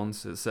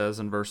crowns, it says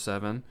in verse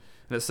 7.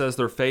 And it says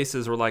their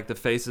faces were like the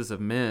faces of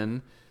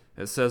men.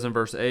 It says in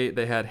verse 8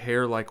 they had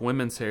hair like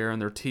women's hair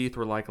and their teeth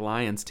were like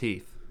lions'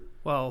 teeth.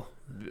 Well,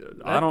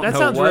 I don't know. That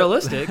sounds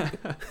realistic.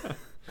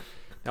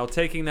 Now,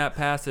 taking that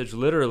passage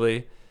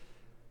literally,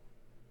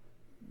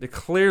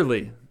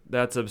 clearly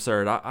that's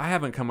absurd. I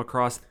haven't come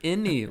across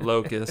any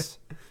locusts.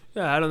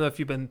 Yeah, I don't know if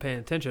you've been paying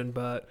attention,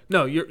 but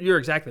no, you're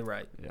exactly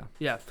right.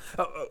 Yeah.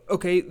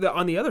 Okay.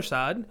 On the other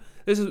side,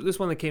 this is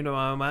one that came to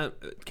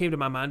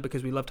my mind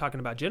because we love talking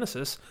about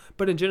Genesis.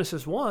 But in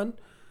Genesis 1,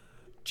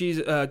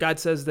 God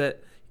says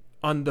that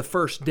on the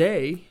first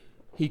day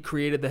He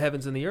created the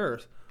heavens and the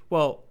earth.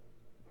 Well,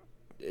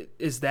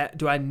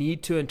 do I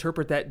need to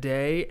interpret that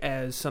day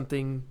as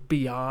something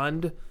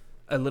beyond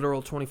a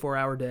literal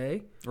 24-hour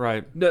day?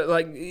 Right.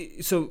 No,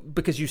 so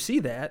because you see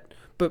that,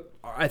 but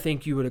I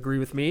think you would agree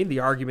with me. The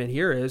argument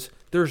here is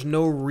there's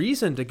no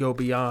reason to go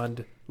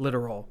beyond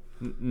literal.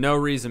 No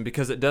reason,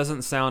 because it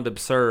doesn't sound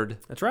absurd.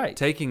 That's right.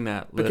 Taking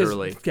that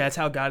literally. Because that's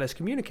how God has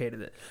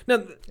communicated it.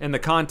 Now, in the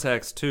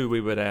context, too,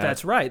 we would add.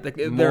 That's right.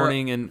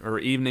 Morning or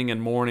evening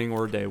and morning,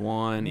 or day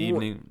one,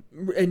 evening.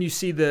 And you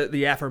see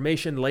the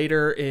affirmation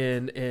later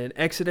in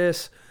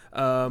Exodus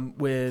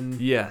when.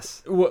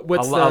 Yes. I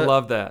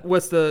love that.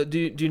 What's do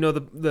you know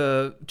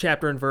the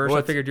chapter and verse?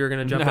 I figured you were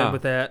going to jump in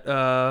with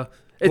that.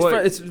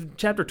 It's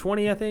chapter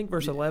 20, I think,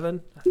 verse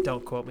 11.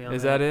 Don't quote me on that.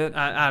 Is that it?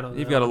 I don't know.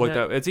 You've got to look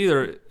up. It's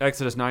either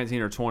Exodus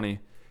 19 or 20.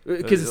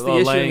 Because it's the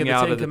issuing laying of the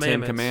out Ten of the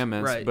Commandments. Ten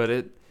Commandments. Right.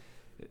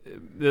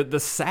 But the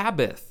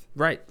Sabbath,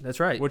 Right. That's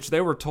right. which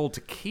they were told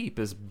to keep,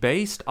 is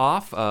based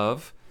off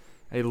of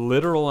a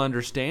literal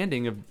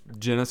understanding of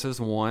Genesis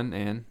 1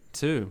 and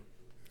 2.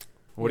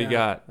 What do you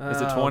got?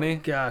 Is it 20?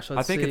 Gosh, let's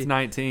I think see. it's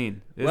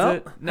 19. Is Well,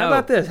 it? No. how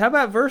about this? How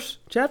about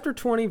chapter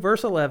 20,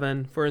 verse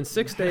 11? For in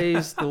 6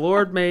 days the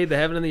Lord made the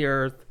heaven and the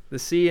earth, the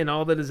sea and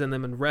all that is in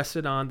them, and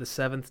rested on the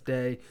seventh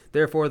day.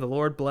 Therefore the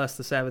Lord blessed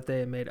the Sabbath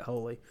day and made it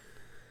holy.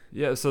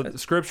 Yeah, so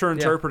Scripture,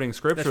 interpreting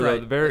Scripture, That's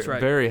right. very, That's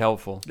right. very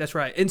helpful. That's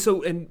right. And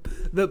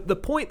the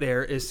point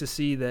there is to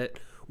see that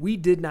we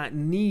did not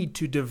need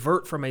to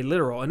divert from a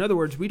literal. In other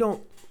words, we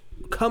don't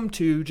come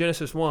to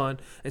Genesis 1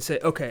 and say,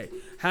 okay,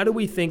 how do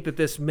we think that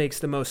this makes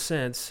the most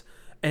sense,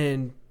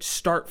 and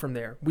start from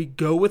there. We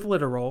go with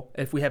literal.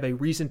 If we have a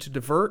reason to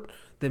divert,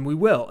 then we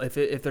will.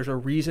 If there's a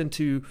reason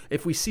to,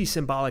 if we see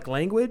symbolic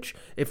language,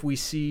 if we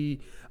see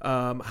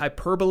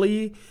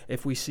hyperbole,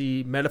 if we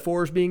see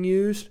metaphors being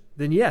used,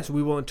 then yes,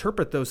 we will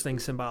interpret those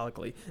things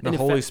symbolically. The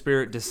Holy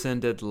Spirit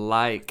descended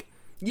like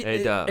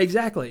a dove.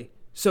 Exactly.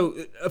 So,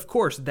 of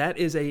course,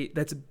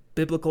 that's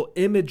biblical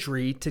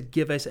imagery to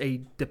give us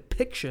a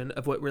depiction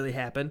of what really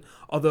happened,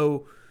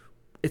 although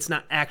it's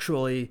not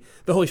actually,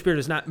 the Holy Spirit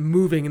is not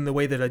moving in the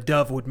way that a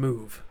dove would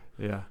move.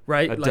 Yeah.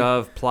 Right? A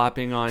dove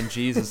plopping on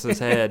Jesus'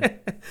 head.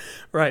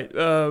 Right.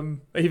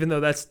 Even though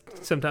that's,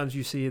 sometimes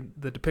you see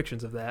the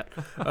depictions of that.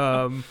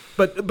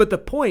 But the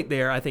point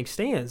there, I think,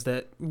 stands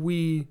that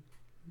we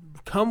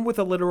come with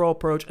a literal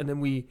approach and then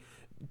we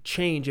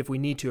change if we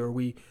need to, or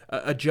we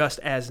adjust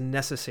as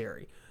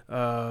necessary.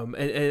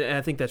 And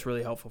I think that's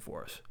really helpful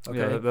for us. Okay?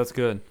 Yeah, that's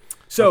good.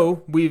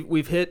 So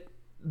we've hit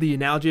the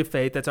analogy of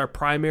faith. That's our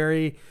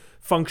primary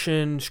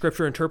function.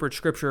 Scripture interprets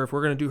Scripture. If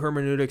we're going to do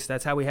hermeneutics,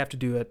 that's how we have to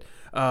do it.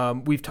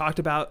 We've talked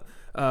about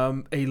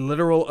a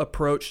literal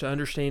approach to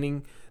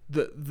understanding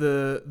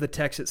the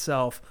text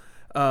itself.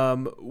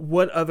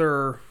 What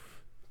other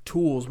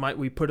tools might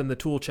we put in the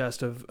tool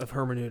chest of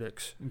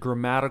hermeneutics?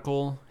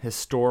 Grammatical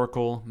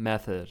historical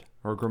method,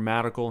 or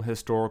grammatical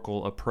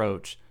historical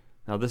approach.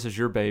 Now, this is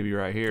your baby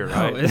right here,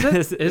 right? Oh,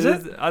 is it? Is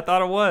it? I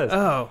thought it was.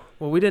 Oh,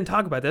 well, we didn't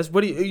talk about this.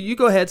 What do you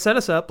go ahead, set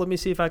us up. Let me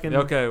see if I can.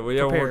 Okay, well,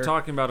 yeah, prepare. we're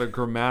talking about a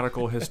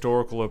grammatical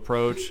historical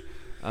approach.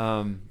 We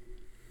want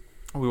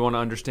to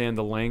understand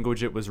the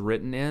language it was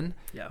written in.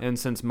 Yeah. And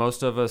since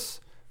most of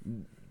us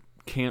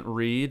can't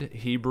read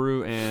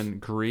Hebrew and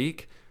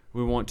Greek,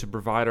 we want to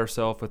provide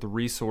ourselves with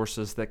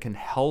resources that can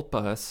help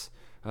us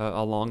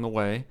along the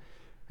way.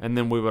 And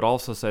then we would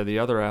also say the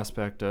other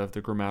aspect of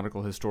the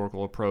grammatical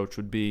historical approach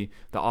would be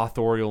the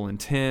authorial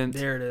intent,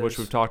 There it is. which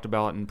we've talked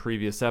about in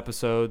previous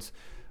episodes,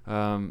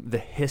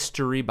 the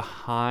history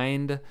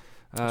behind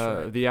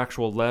right. the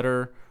actual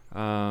letter,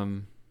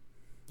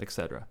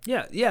 etc.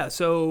 Yeah.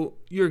 So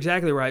you're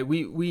exactly right.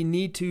 We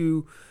need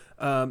to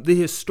the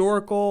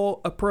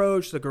historical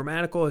approach, the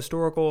grammatical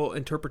historical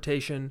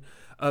interpretation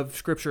of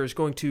Scripture is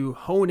going to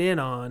hone in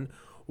on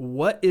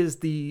what is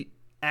the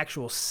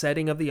actual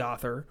setting of the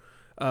author.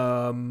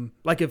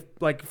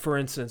 Like for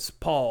instance,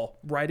 Paul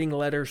writing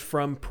letters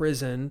from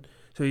prison.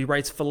 So he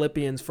writes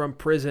Philippians from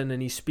prison,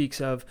 and he speaks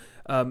of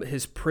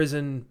his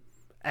prison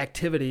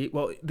activity.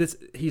 Well,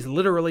 he's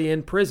literally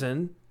in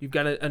prison. You've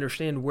got to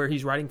understand where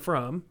he's writing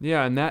from.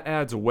 Yeah, and that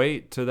adds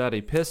weight to that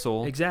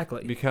epistle.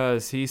 Exactly.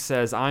 Because he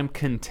says, I'm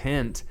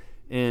content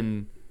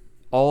in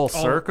all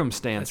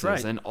circumstances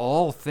right. and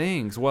all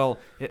things. Well,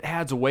 it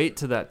adds weight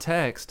to that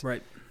text.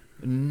 Right.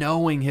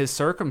 Knowing his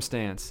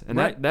circumstance, and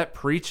Right. that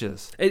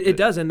preaches. It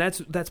does, and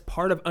that's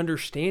part of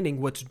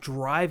understanding what's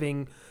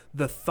driving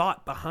the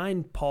thought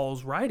behind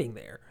Paul's writing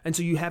there. And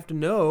so you have to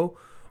know,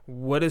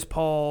 what is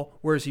Paul,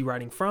 where is he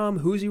writing from,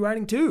 who is he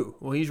writing to?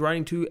 Well, he's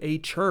writing to a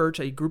church,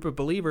 a group of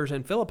believers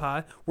in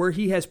Philippi, where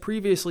he has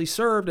previously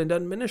served and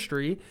done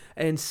ministry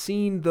and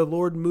seen the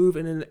Lord move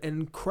in an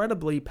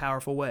incredibly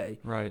powerful way.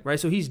 Right.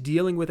 So he's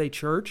dealing with a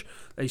church,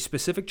 a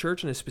specific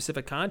church in a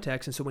specific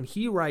context. And so when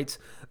he writes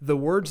the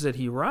words that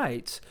he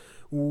writes,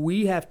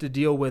 we have to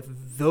deal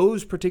with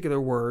those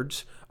particular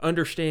words,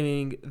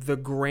 understanding the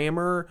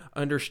grammar,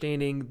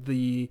 understanding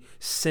the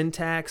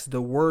syntax,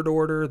 the word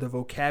order, the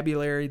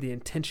vocabulary, the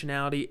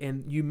intentionality,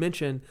 and you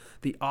mentioned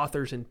the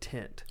author's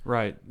intent.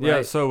 Right.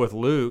 Yeah, so with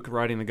Luke,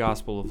 writing the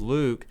Gospel of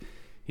Luke,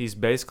 he's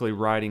basically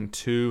writing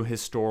two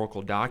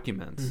historical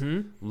documents.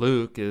 Mm-hmm.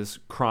 Luke is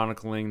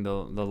chronicling the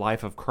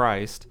life of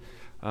Christ,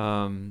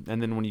 and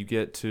then when you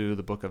get to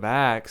the book of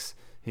Acts,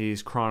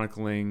 he's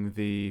chronicling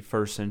the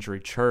first century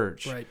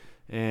church. Right.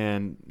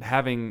 And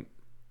having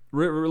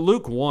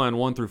Luke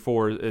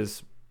 1:1-4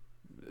 is,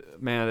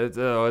 man, it's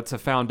a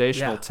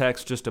foundational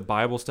text, just a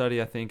Bible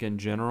study, I think, in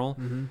general.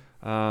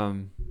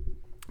 Mm-hmm.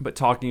 But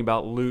talking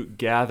about Luke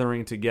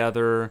gathering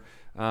together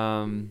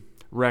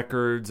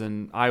records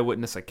and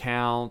eyewitness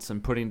accounts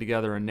and putting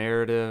together a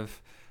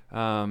narrative,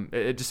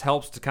 it just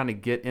helps to kind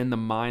of get in the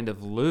mind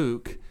of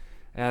Luke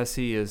as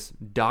he is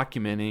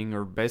documenting,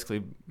 or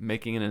basically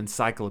making an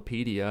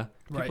encyclopedia.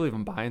 People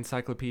even buy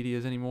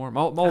encyclopedias anymore.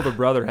 My older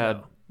brother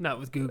had not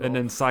with Google. an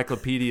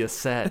encyclopedia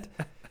set.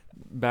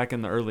 back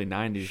in the early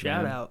 90s.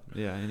 Shout man. out.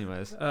 Yeah,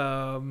 anyways.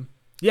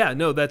 Yeah,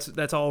 no,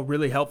 that's all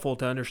really helpful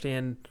to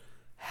understand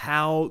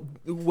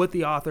what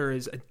the author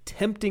is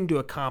attempting to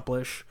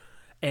accomplish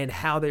and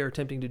how they are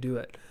attempting to do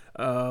it.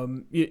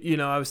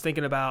 I was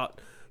thinking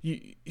about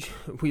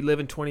we live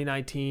in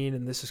 2019,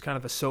 and this is kind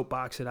of a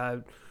soapbox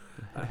that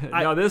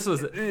no, this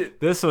was it.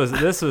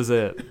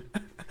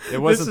 It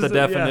wasn't the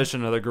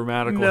definition of the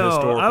grammatical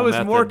historical method. I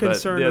was more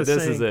concerned with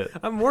this saying, is it.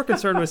 I'm more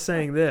concerned with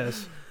saying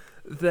this,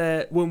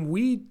 that when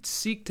we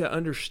seek to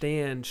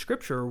understand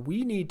Scripture,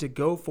 we need to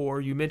go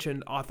for, you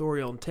mentioned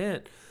authorial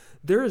intent,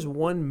 there is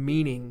one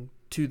meaning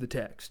to the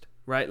text,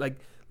 right? Like,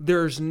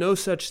 there's no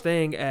such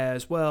thing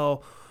as,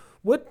 well,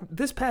 what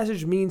this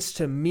passage means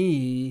to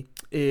me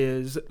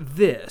is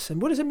this.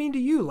 And what does it mean to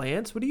you,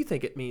 Lance? What do you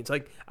think it means?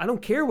 Like, I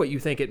don't care what you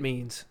think it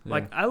means. Yeah.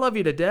 Like, I love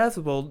you to death.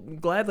 Well,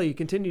 gladly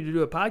continue to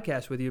do a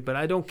podcast with you, but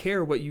I don't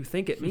care what you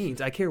think it means.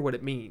 I care what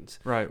it means.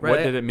 Right. What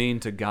did it mean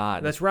to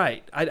God? That's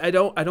right. I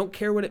don't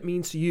care what it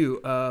means to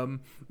you.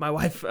 My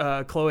wife,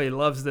 Chloe,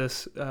 loves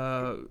this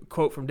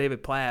quote from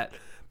David Platt,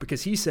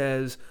 because he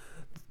says,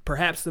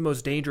 perhaps the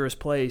most dangerous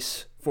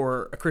place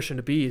for a Christian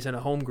to be is in a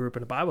home group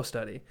and a Bible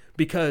study,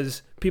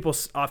 because people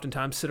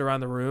oftentimes sit around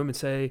the room and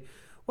say,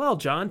 well,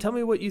 John, tell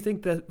me what you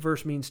think that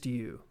verse means to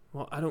you.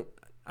 Well, I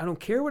don't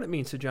care what it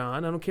means to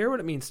John. I don't care what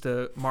it means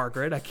to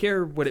Margaret. I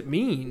care what it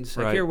means.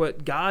 Right. I care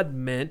what God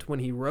meant when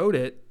he wrote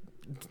it,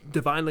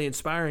 divinely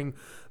inspiring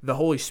the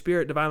Holy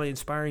Spirit, divinely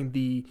inspiring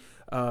the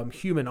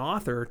human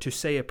author to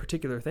say a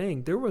particular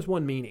thing. There was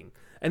one meaning.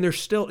 And there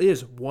still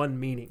is one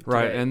meaning today.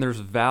 Right, and there's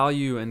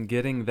value in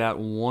getting that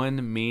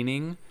one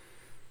meaning,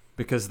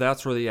 because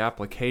that's where the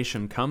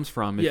application comes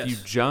from. If you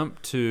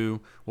jump to,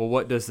 well,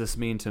 what does this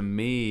mean to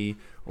me,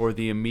 or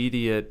the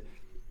immediate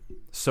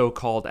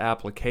so-called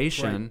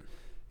application, right,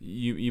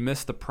 you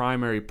miss the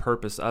primary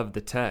purpose of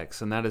the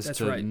text, and that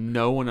is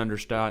know and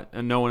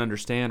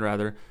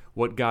understand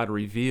what God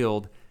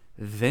revealed.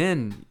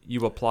 Then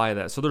you apply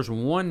that. So there's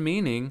one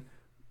meaning,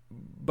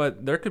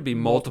 but there could be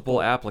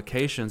multiple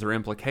applications or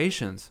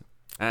implications,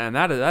 and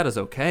that is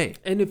okay.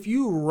 And if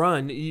you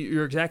run,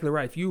 you're exactly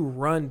right. If you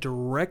run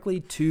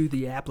directly to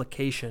the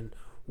application,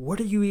 what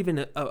are you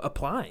even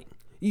applying?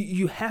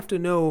 You have to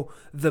know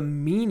the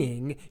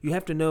meaning. You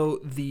have to know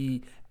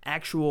the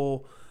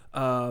actual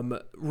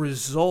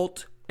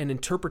result and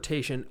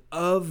interpretation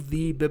of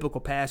the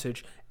biblical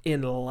passage.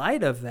 In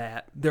light of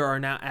that, there are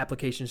now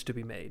applications to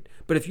be made.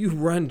 But if you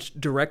run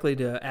directly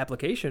to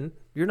application,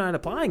 you're not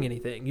applying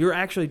anything. You're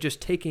actually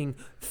just taking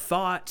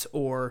thoughts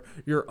or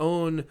your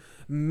own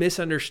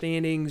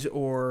misunderstandings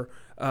or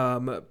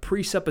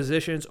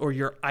presuppositions or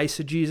your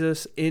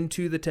eisegesis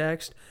into the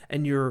text,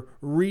 and you're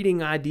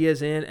reading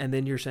ideas in, and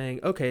then you're saying,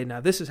 okay, now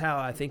this is how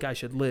I think I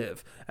should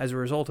live as a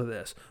result of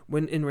this.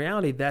 When in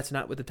reality, that's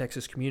not what the text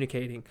is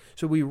communicating.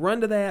 So we run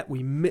to that.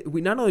 We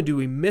not only do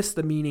we miss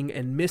the meaning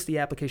and miss the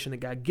application that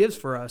God gives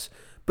for us,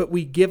 but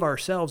we give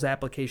ourselves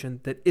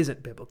application that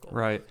isn't biblical.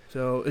 Right.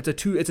 So it's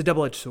a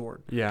double-edged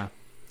sword. Yeah.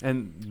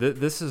 And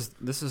this is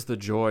the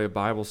joy of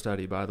Bible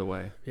study, by the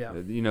way.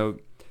 Yeah.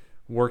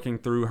 Working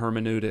through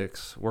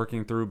hermeneutics,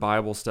 working through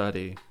Bible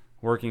study,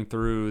 working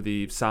through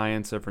the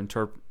science of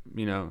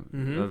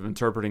of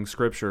interpreting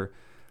Scripture.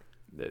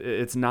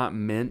 It's not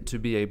meant to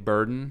be a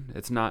burden.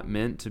 It's not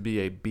meant to be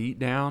a beat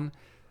down.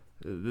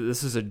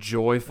 This is a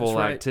joyful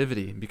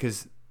activity,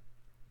 because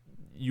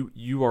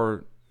you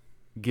are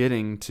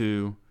getting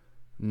to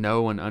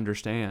know and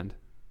understand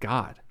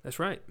God. That's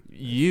right.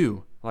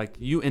 You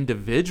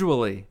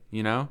individually,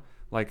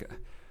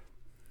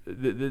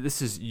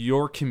 this is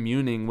your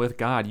communing with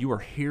God. You are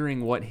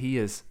hearing what He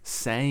is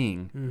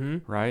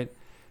saying, right?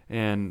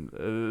 And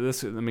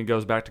this,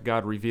 goes back to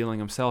God revealing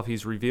Himself.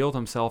 He's revealed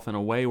Himself in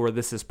a way where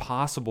this is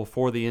possible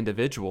for the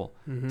individual.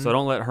 So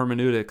don't let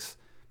hermeneutics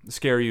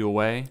scare you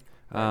away.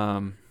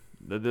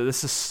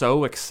 This is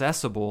so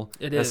accessible,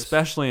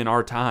 especially in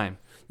our time.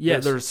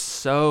 Yes. There's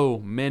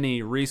so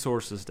many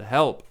resources to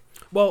help.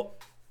 Well,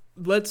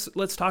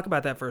 let's talk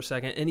about that for a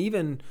second. And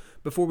even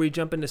before we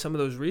jump into some of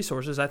those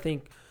resources, I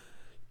think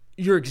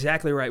you're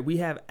exactly right. We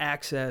have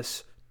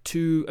access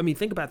to,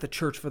 think about the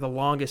church for the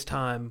longest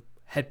time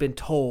had been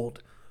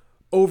told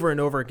over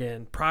and over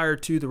again prior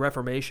to the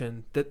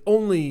Reformation that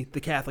only the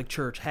Catholic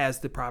Church has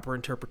the proper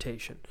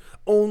interpretation.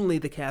 Only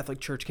the Catholic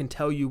Church can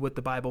tell you what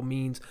the Bible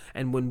means,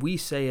 and when we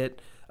say it,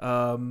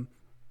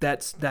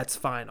 that's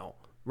final,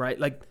 right?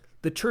 Like,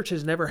 the church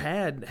had never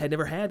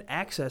had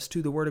access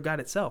to the Word of God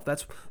itself.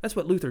 That's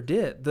what Luther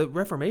did. The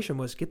Reformation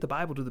was get the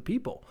Bible to the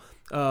people.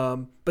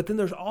 But then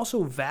there's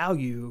also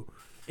value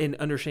in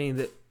understanding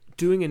that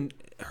doing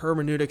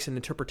hermeneutics and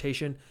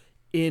interpretation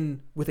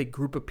with a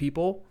group of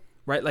people,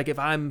 right? Like, if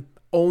I'm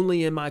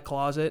only in my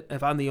closet,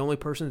 if I'm the only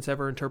person that's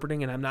ever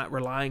interpreting and I'm not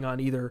relying on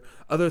either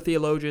other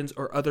theologians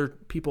or other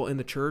people in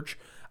the church,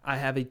 I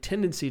have a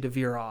tendency to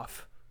veer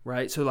off,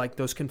 right? So like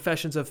those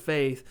confessions of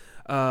faith,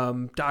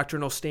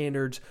 doctrinal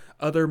standards,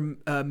 other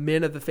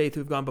men of the faith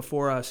who've gone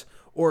before us,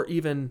 or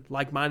even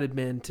like-minded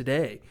men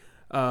today,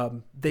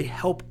 they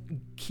help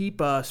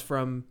keep us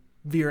from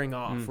veering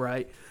off,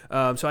 right?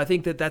 So I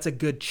think that that's a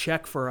good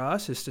check for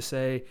us, is to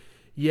say,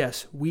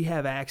 yes, we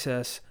have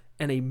access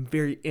at a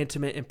very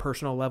intimate and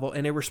personal level,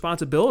 and a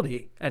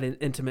responsibility at an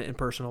intimate and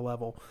personal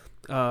level.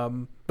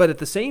 But at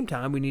the same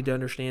time, we need to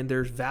understand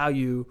there's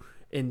value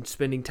in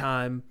spending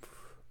time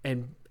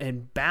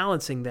and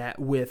balancing that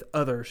with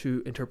others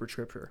who interpret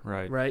Scripture.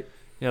 Right?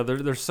 Yeah,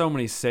 there's so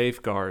many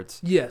safeguards.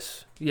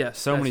 Yes.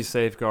 So many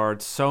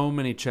safeguards, so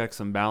many checks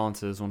and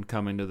balances when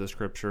coming to the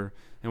Scripture.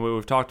 And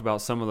we've talked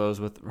about some of those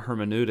with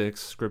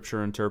hermeneutics,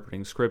 Scripture,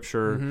 interpreting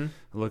Scripture,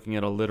 looking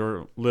at a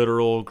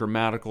literal,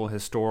 grammatical,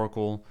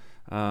 historical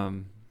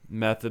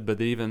method,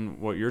 but even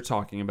what you're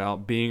talking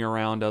about, being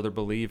around other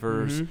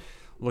believers,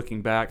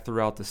 looking back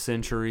throughout the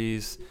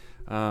centuries.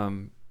 I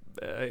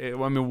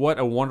mean, what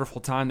a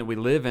wonderful time that we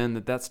live in,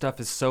 that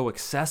stuff is so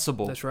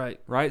accessible. That's right.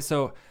 Right?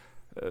 So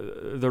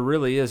there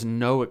really is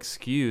no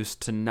excuse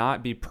to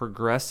not be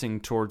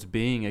progressing towards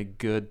being a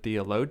good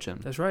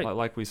theologian. That's right.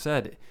 Like we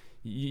said,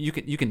 you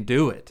can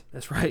do it.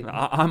 That's right.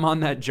 I'm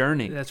on that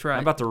journey. That's right.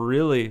 I'm about to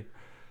really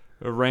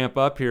ramp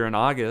up here in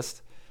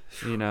August,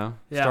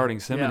 starting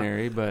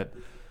seminary, but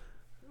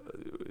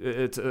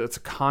it's a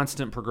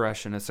constant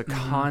progression. It's a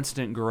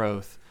constant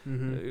growth.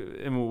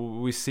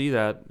 And we see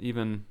that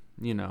even,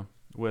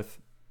 with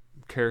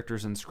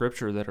characters in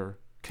Scripture that are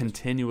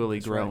continually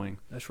growing.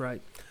 That's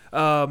right.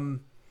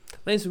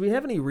 Lance, do we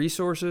have any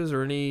resources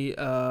or any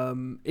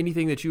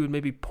anything that you would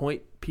maybe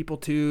point people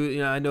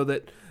to? I know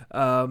that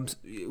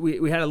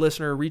we had a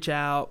listener reach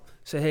out,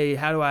 say, "Hey,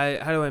 how do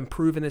I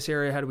improve in this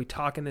area? How do we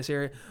talk in this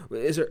area?"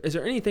 Is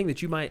there anything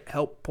that you might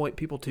help point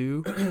people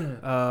to?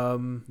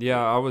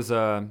 I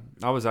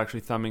was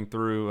actually thumbing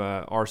through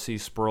R.C.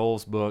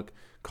 Sproul's book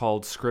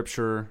called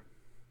Scripture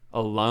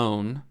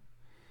Alone.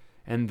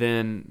 And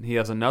then he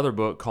has another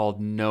book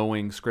called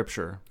Knowing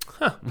Scripture.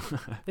 Huh.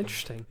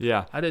 Interesting.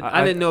 Yeah, I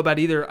didn't know about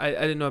either. I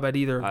didn't know about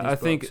either of these I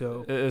think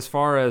books, as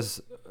far as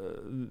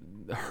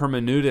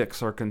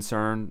hermeneutics are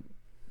concerned,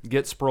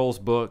 get Sproul's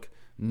book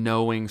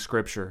Knowing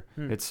Scripture.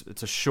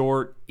 It's a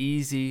short,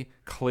 easy,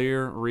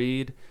 clear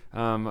read.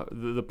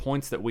 The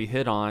points that we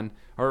hit on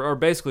are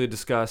basically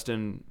discussed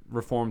in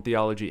Reformed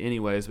theology,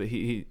 anyways. But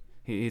he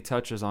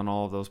touches on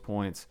all of those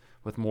points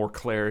with more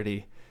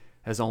clarity,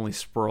 as only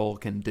Sproul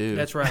can do.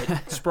 That's right.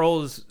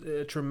 Sproul is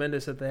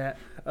tremendous at that.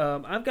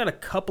 I've got a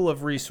couple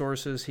of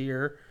resources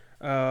here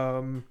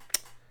from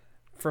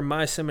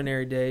my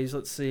seminary days.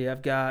 Let's see.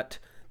 I've got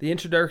the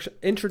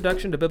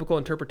Introduction to Biblical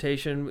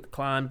Interpretation with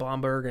Klein,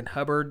 Blomberg, and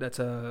Hubbard.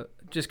 That's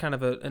just kind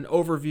of an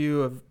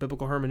overview of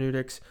biblical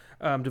hermeneutics.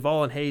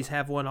 Duvall and Hayes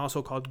have one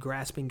also called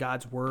Grasping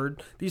God's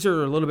Word. These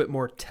are a little bit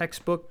more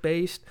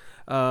textbook-based,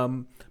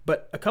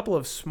 but a couple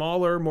of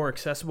smaller, more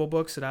accessible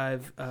books that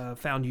I've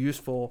found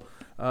useful.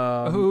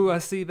 I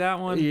see that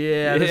one.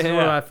 Yeah, this is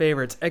one of my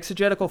favorites.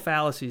 Exegetical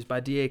Fallacies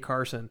by D.A.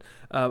 Carson.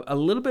 A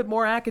little bit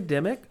more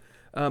academic,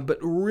 but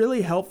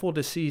really helpful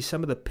to see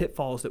some of the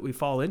pitfalls that we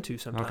fall into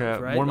sometimes.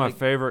 Okay, right? One of my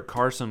favorite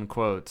Carson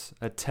quotes: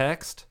 "A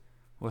text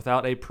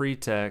without a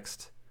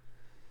pretext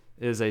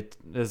is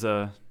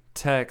a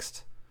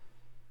text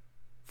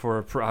for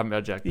a." I'm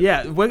objective.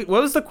 Yeah, what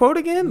was the quote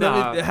again?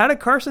 Nah, how did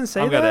Carson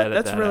say that?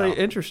 That's that really out.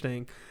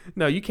 Interesting.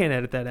 No, you can't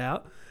edit that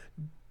out.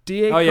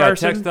 D.A. Oh,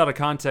 Carson. text without a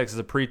context is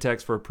a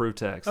pretext for a proof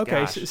text.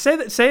 Okay, Gosh.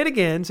 say it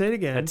again. Say it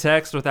again. A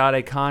text without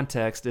a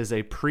context is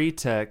a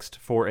pretext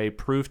for a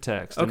proof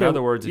text. Okay, In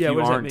other words, if you what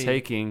does that aren't mean?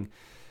 taking,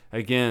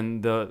 again,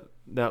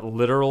 that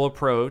literal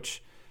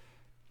approach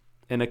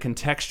and a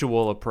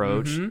contextual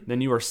approach,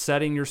 then you are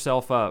setting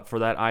yourself up for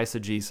that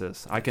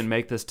eisegesis. I can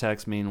make this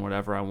text mean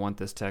whatever I want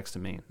this text to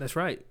mean. That's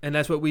right, and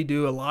that's what we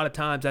do a lot of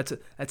times.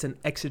 That's an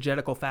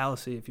exegetical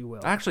fallacy, if you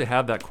will. I actually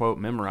have that quote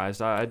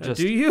memorized. I just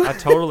do you? I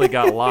totally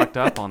got locked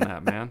up on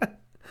that, man.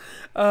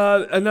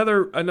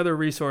 Another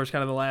resource,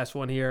 kind of the last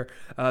one here,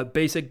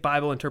 Basic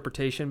Bible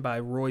Interpretation by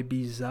Roy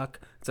B. Zuck.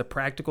 It's a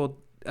practical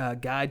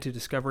guide to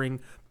discovering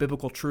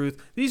biblical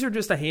truth. These are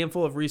just a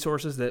handful of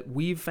resources that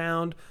we've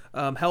found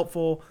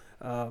helpful.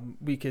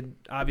 We could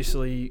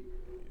obviously,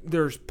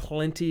 there's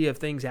plenty of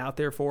things out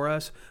there for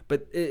us,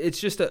 but it's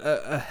just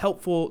a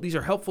helpful. These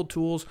are helpful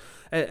tools.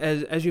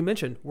 As you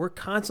mentioned, we're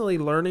constantly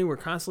learning, we're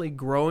constantly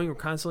growing, we're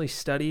constantly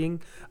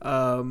studying.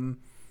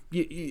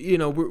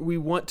 We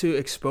want to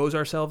expose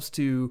ourselves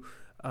to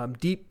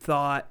deep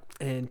thought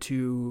and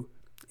to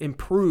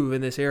improve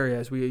in this area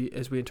as we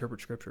interpret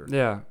Scripture.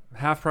 Yeah,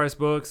 half-price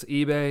books,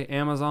 eBay,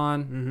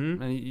 Amazon,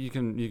 and you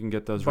can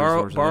get those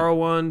resources. Borrow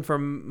one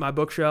from my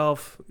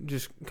bookshelf.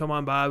 Just come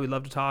on by. We'd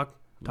love to talk.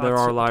 There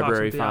are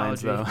library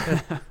finds, though.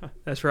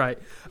 That's right.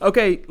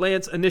 Okay,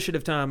 Lance,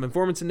 initiative time.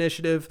 Informants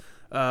Initiative.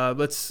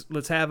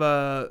 Let's have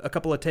a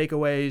couple of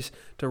takeaways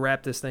to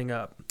wrap this thing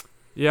up.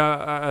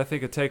 Yeah, I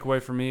think a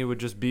takeaway for me would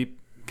just be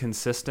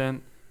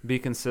consistent. Be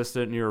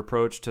consistent in your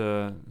approach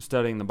to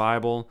studying the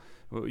Bible.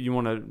 You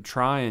want to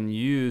try and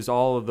use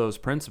all of those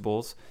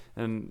principles.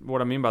 And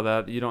what I mean by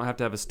that, you don't have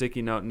to have a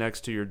sticky note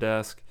next to your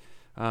desk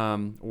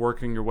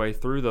working your way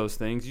through those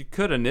things. You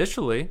could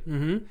initially,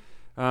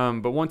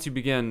 but once you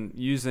begin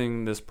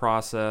using this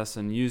process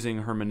and using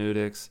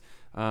hermeneutics,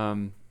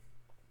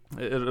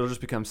 it'll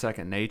just become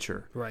second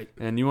nature. Right.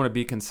 And you want to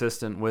be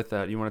consistent with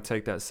that. You want to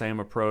take that same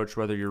approach,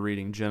 whether you're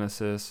reading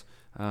Genesis,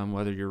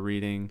 whether you're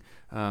reading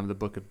the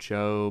book of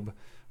Job,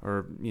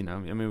 or, we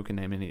can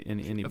name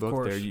any book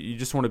course. there. You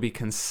just want to be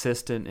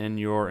consistent in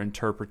your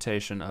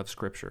interpretation of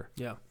Scripture.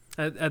 Yeah.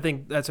 I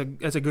think that's a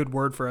good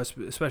word for us,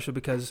 especially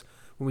because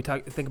when we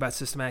think about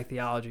systematic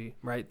theology,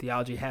 right?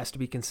 Theology has to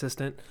be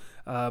consistent.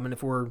 And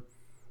if we're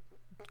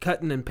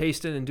cutting and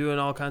pasting and doing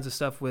all kinds of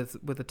stuff with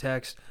the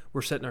text,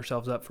 we're setting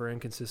ourselves up for an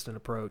inconsistent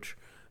approach.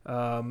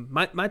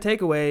 My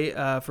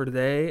takeaway for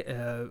today,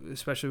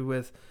 especially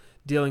with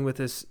dealing with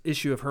this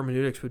issue of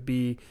hermeneutics, would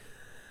be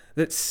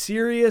that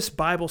serious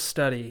Bible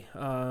study,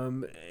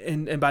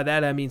 and by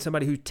that I mean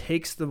somebody who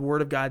takes the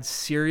Word of God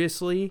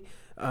seriously,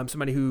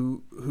 somebody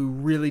who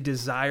really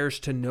desires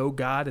to know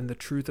God and the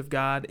truth of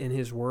God in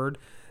His Word,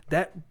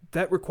 that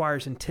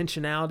requires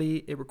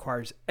intentionality, it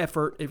requires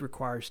effort, it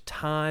requires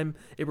time,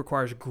 it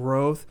requires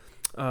growth.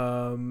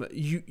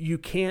 You're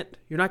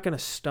not going to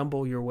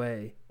stumble your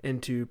way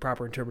into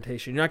proper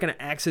interpretation. You're not going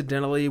to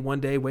accidentally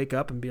one day wake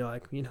up and be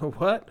like, you know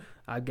what,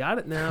 I got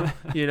it now.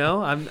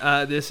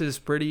 This is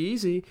pretty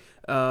easy.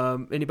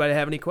 Anybody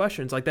have any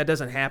questions? Like, that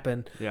doesn't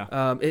happen.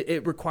 Yeah.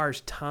 It requires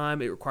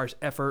time. It requires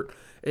effort.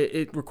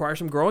 It requires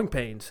some growing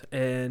pains,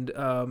 and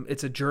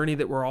it's a journey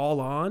that we're all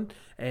on.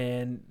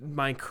 And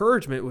my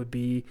encouragement would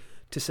be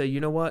to say, you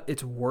know what,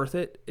 it's worth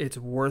it. It's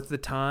worth the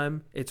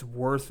time. It's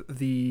worth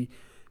the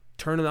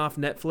turning off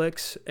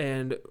Netflix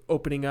and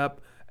opening up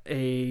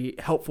a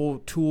helpful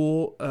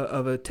tool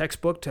of a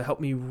textbook to help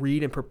me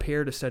read and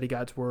prepare to study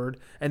God's Word,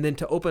 and then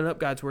to open up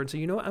God's Word and say,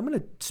 you know what, I'm going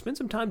to spend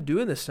some time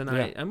doing this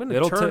tonight. Yeah. I'm going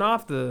to turn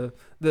off the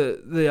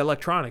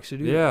electronics to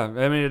do that. Yeah,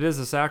 I mean, it is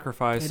a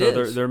sacrifice.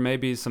 There may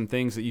be some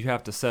things that you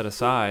have to set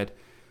aside,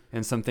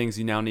 and some things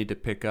you now need to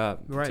pick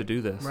up to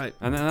do this. Right.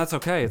 And then that's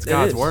okay. It's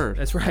God's Word.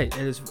 That's right.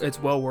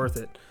 It's well worth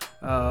it.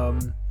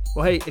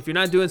 Well, hey, if you're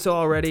not doing so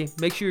already,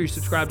 make sure you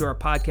subscribe to our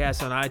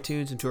podcast on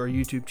iTunes and to our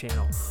YouTube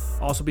channel.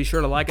 Also, be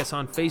sure to like us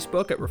on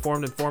Facebook at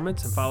Reformed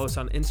Informants and follow us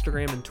on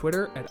Instagram and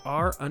Twitter at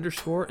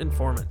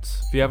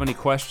 @R_informants. If you have any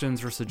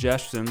questions or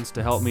suggestions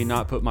to help me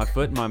not put my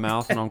foot in my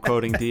mouth when I'm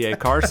quoting D.A.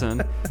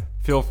 Carson,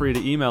 feel free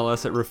to email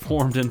us at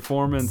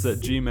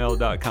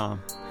reformedinformants@gmail.com.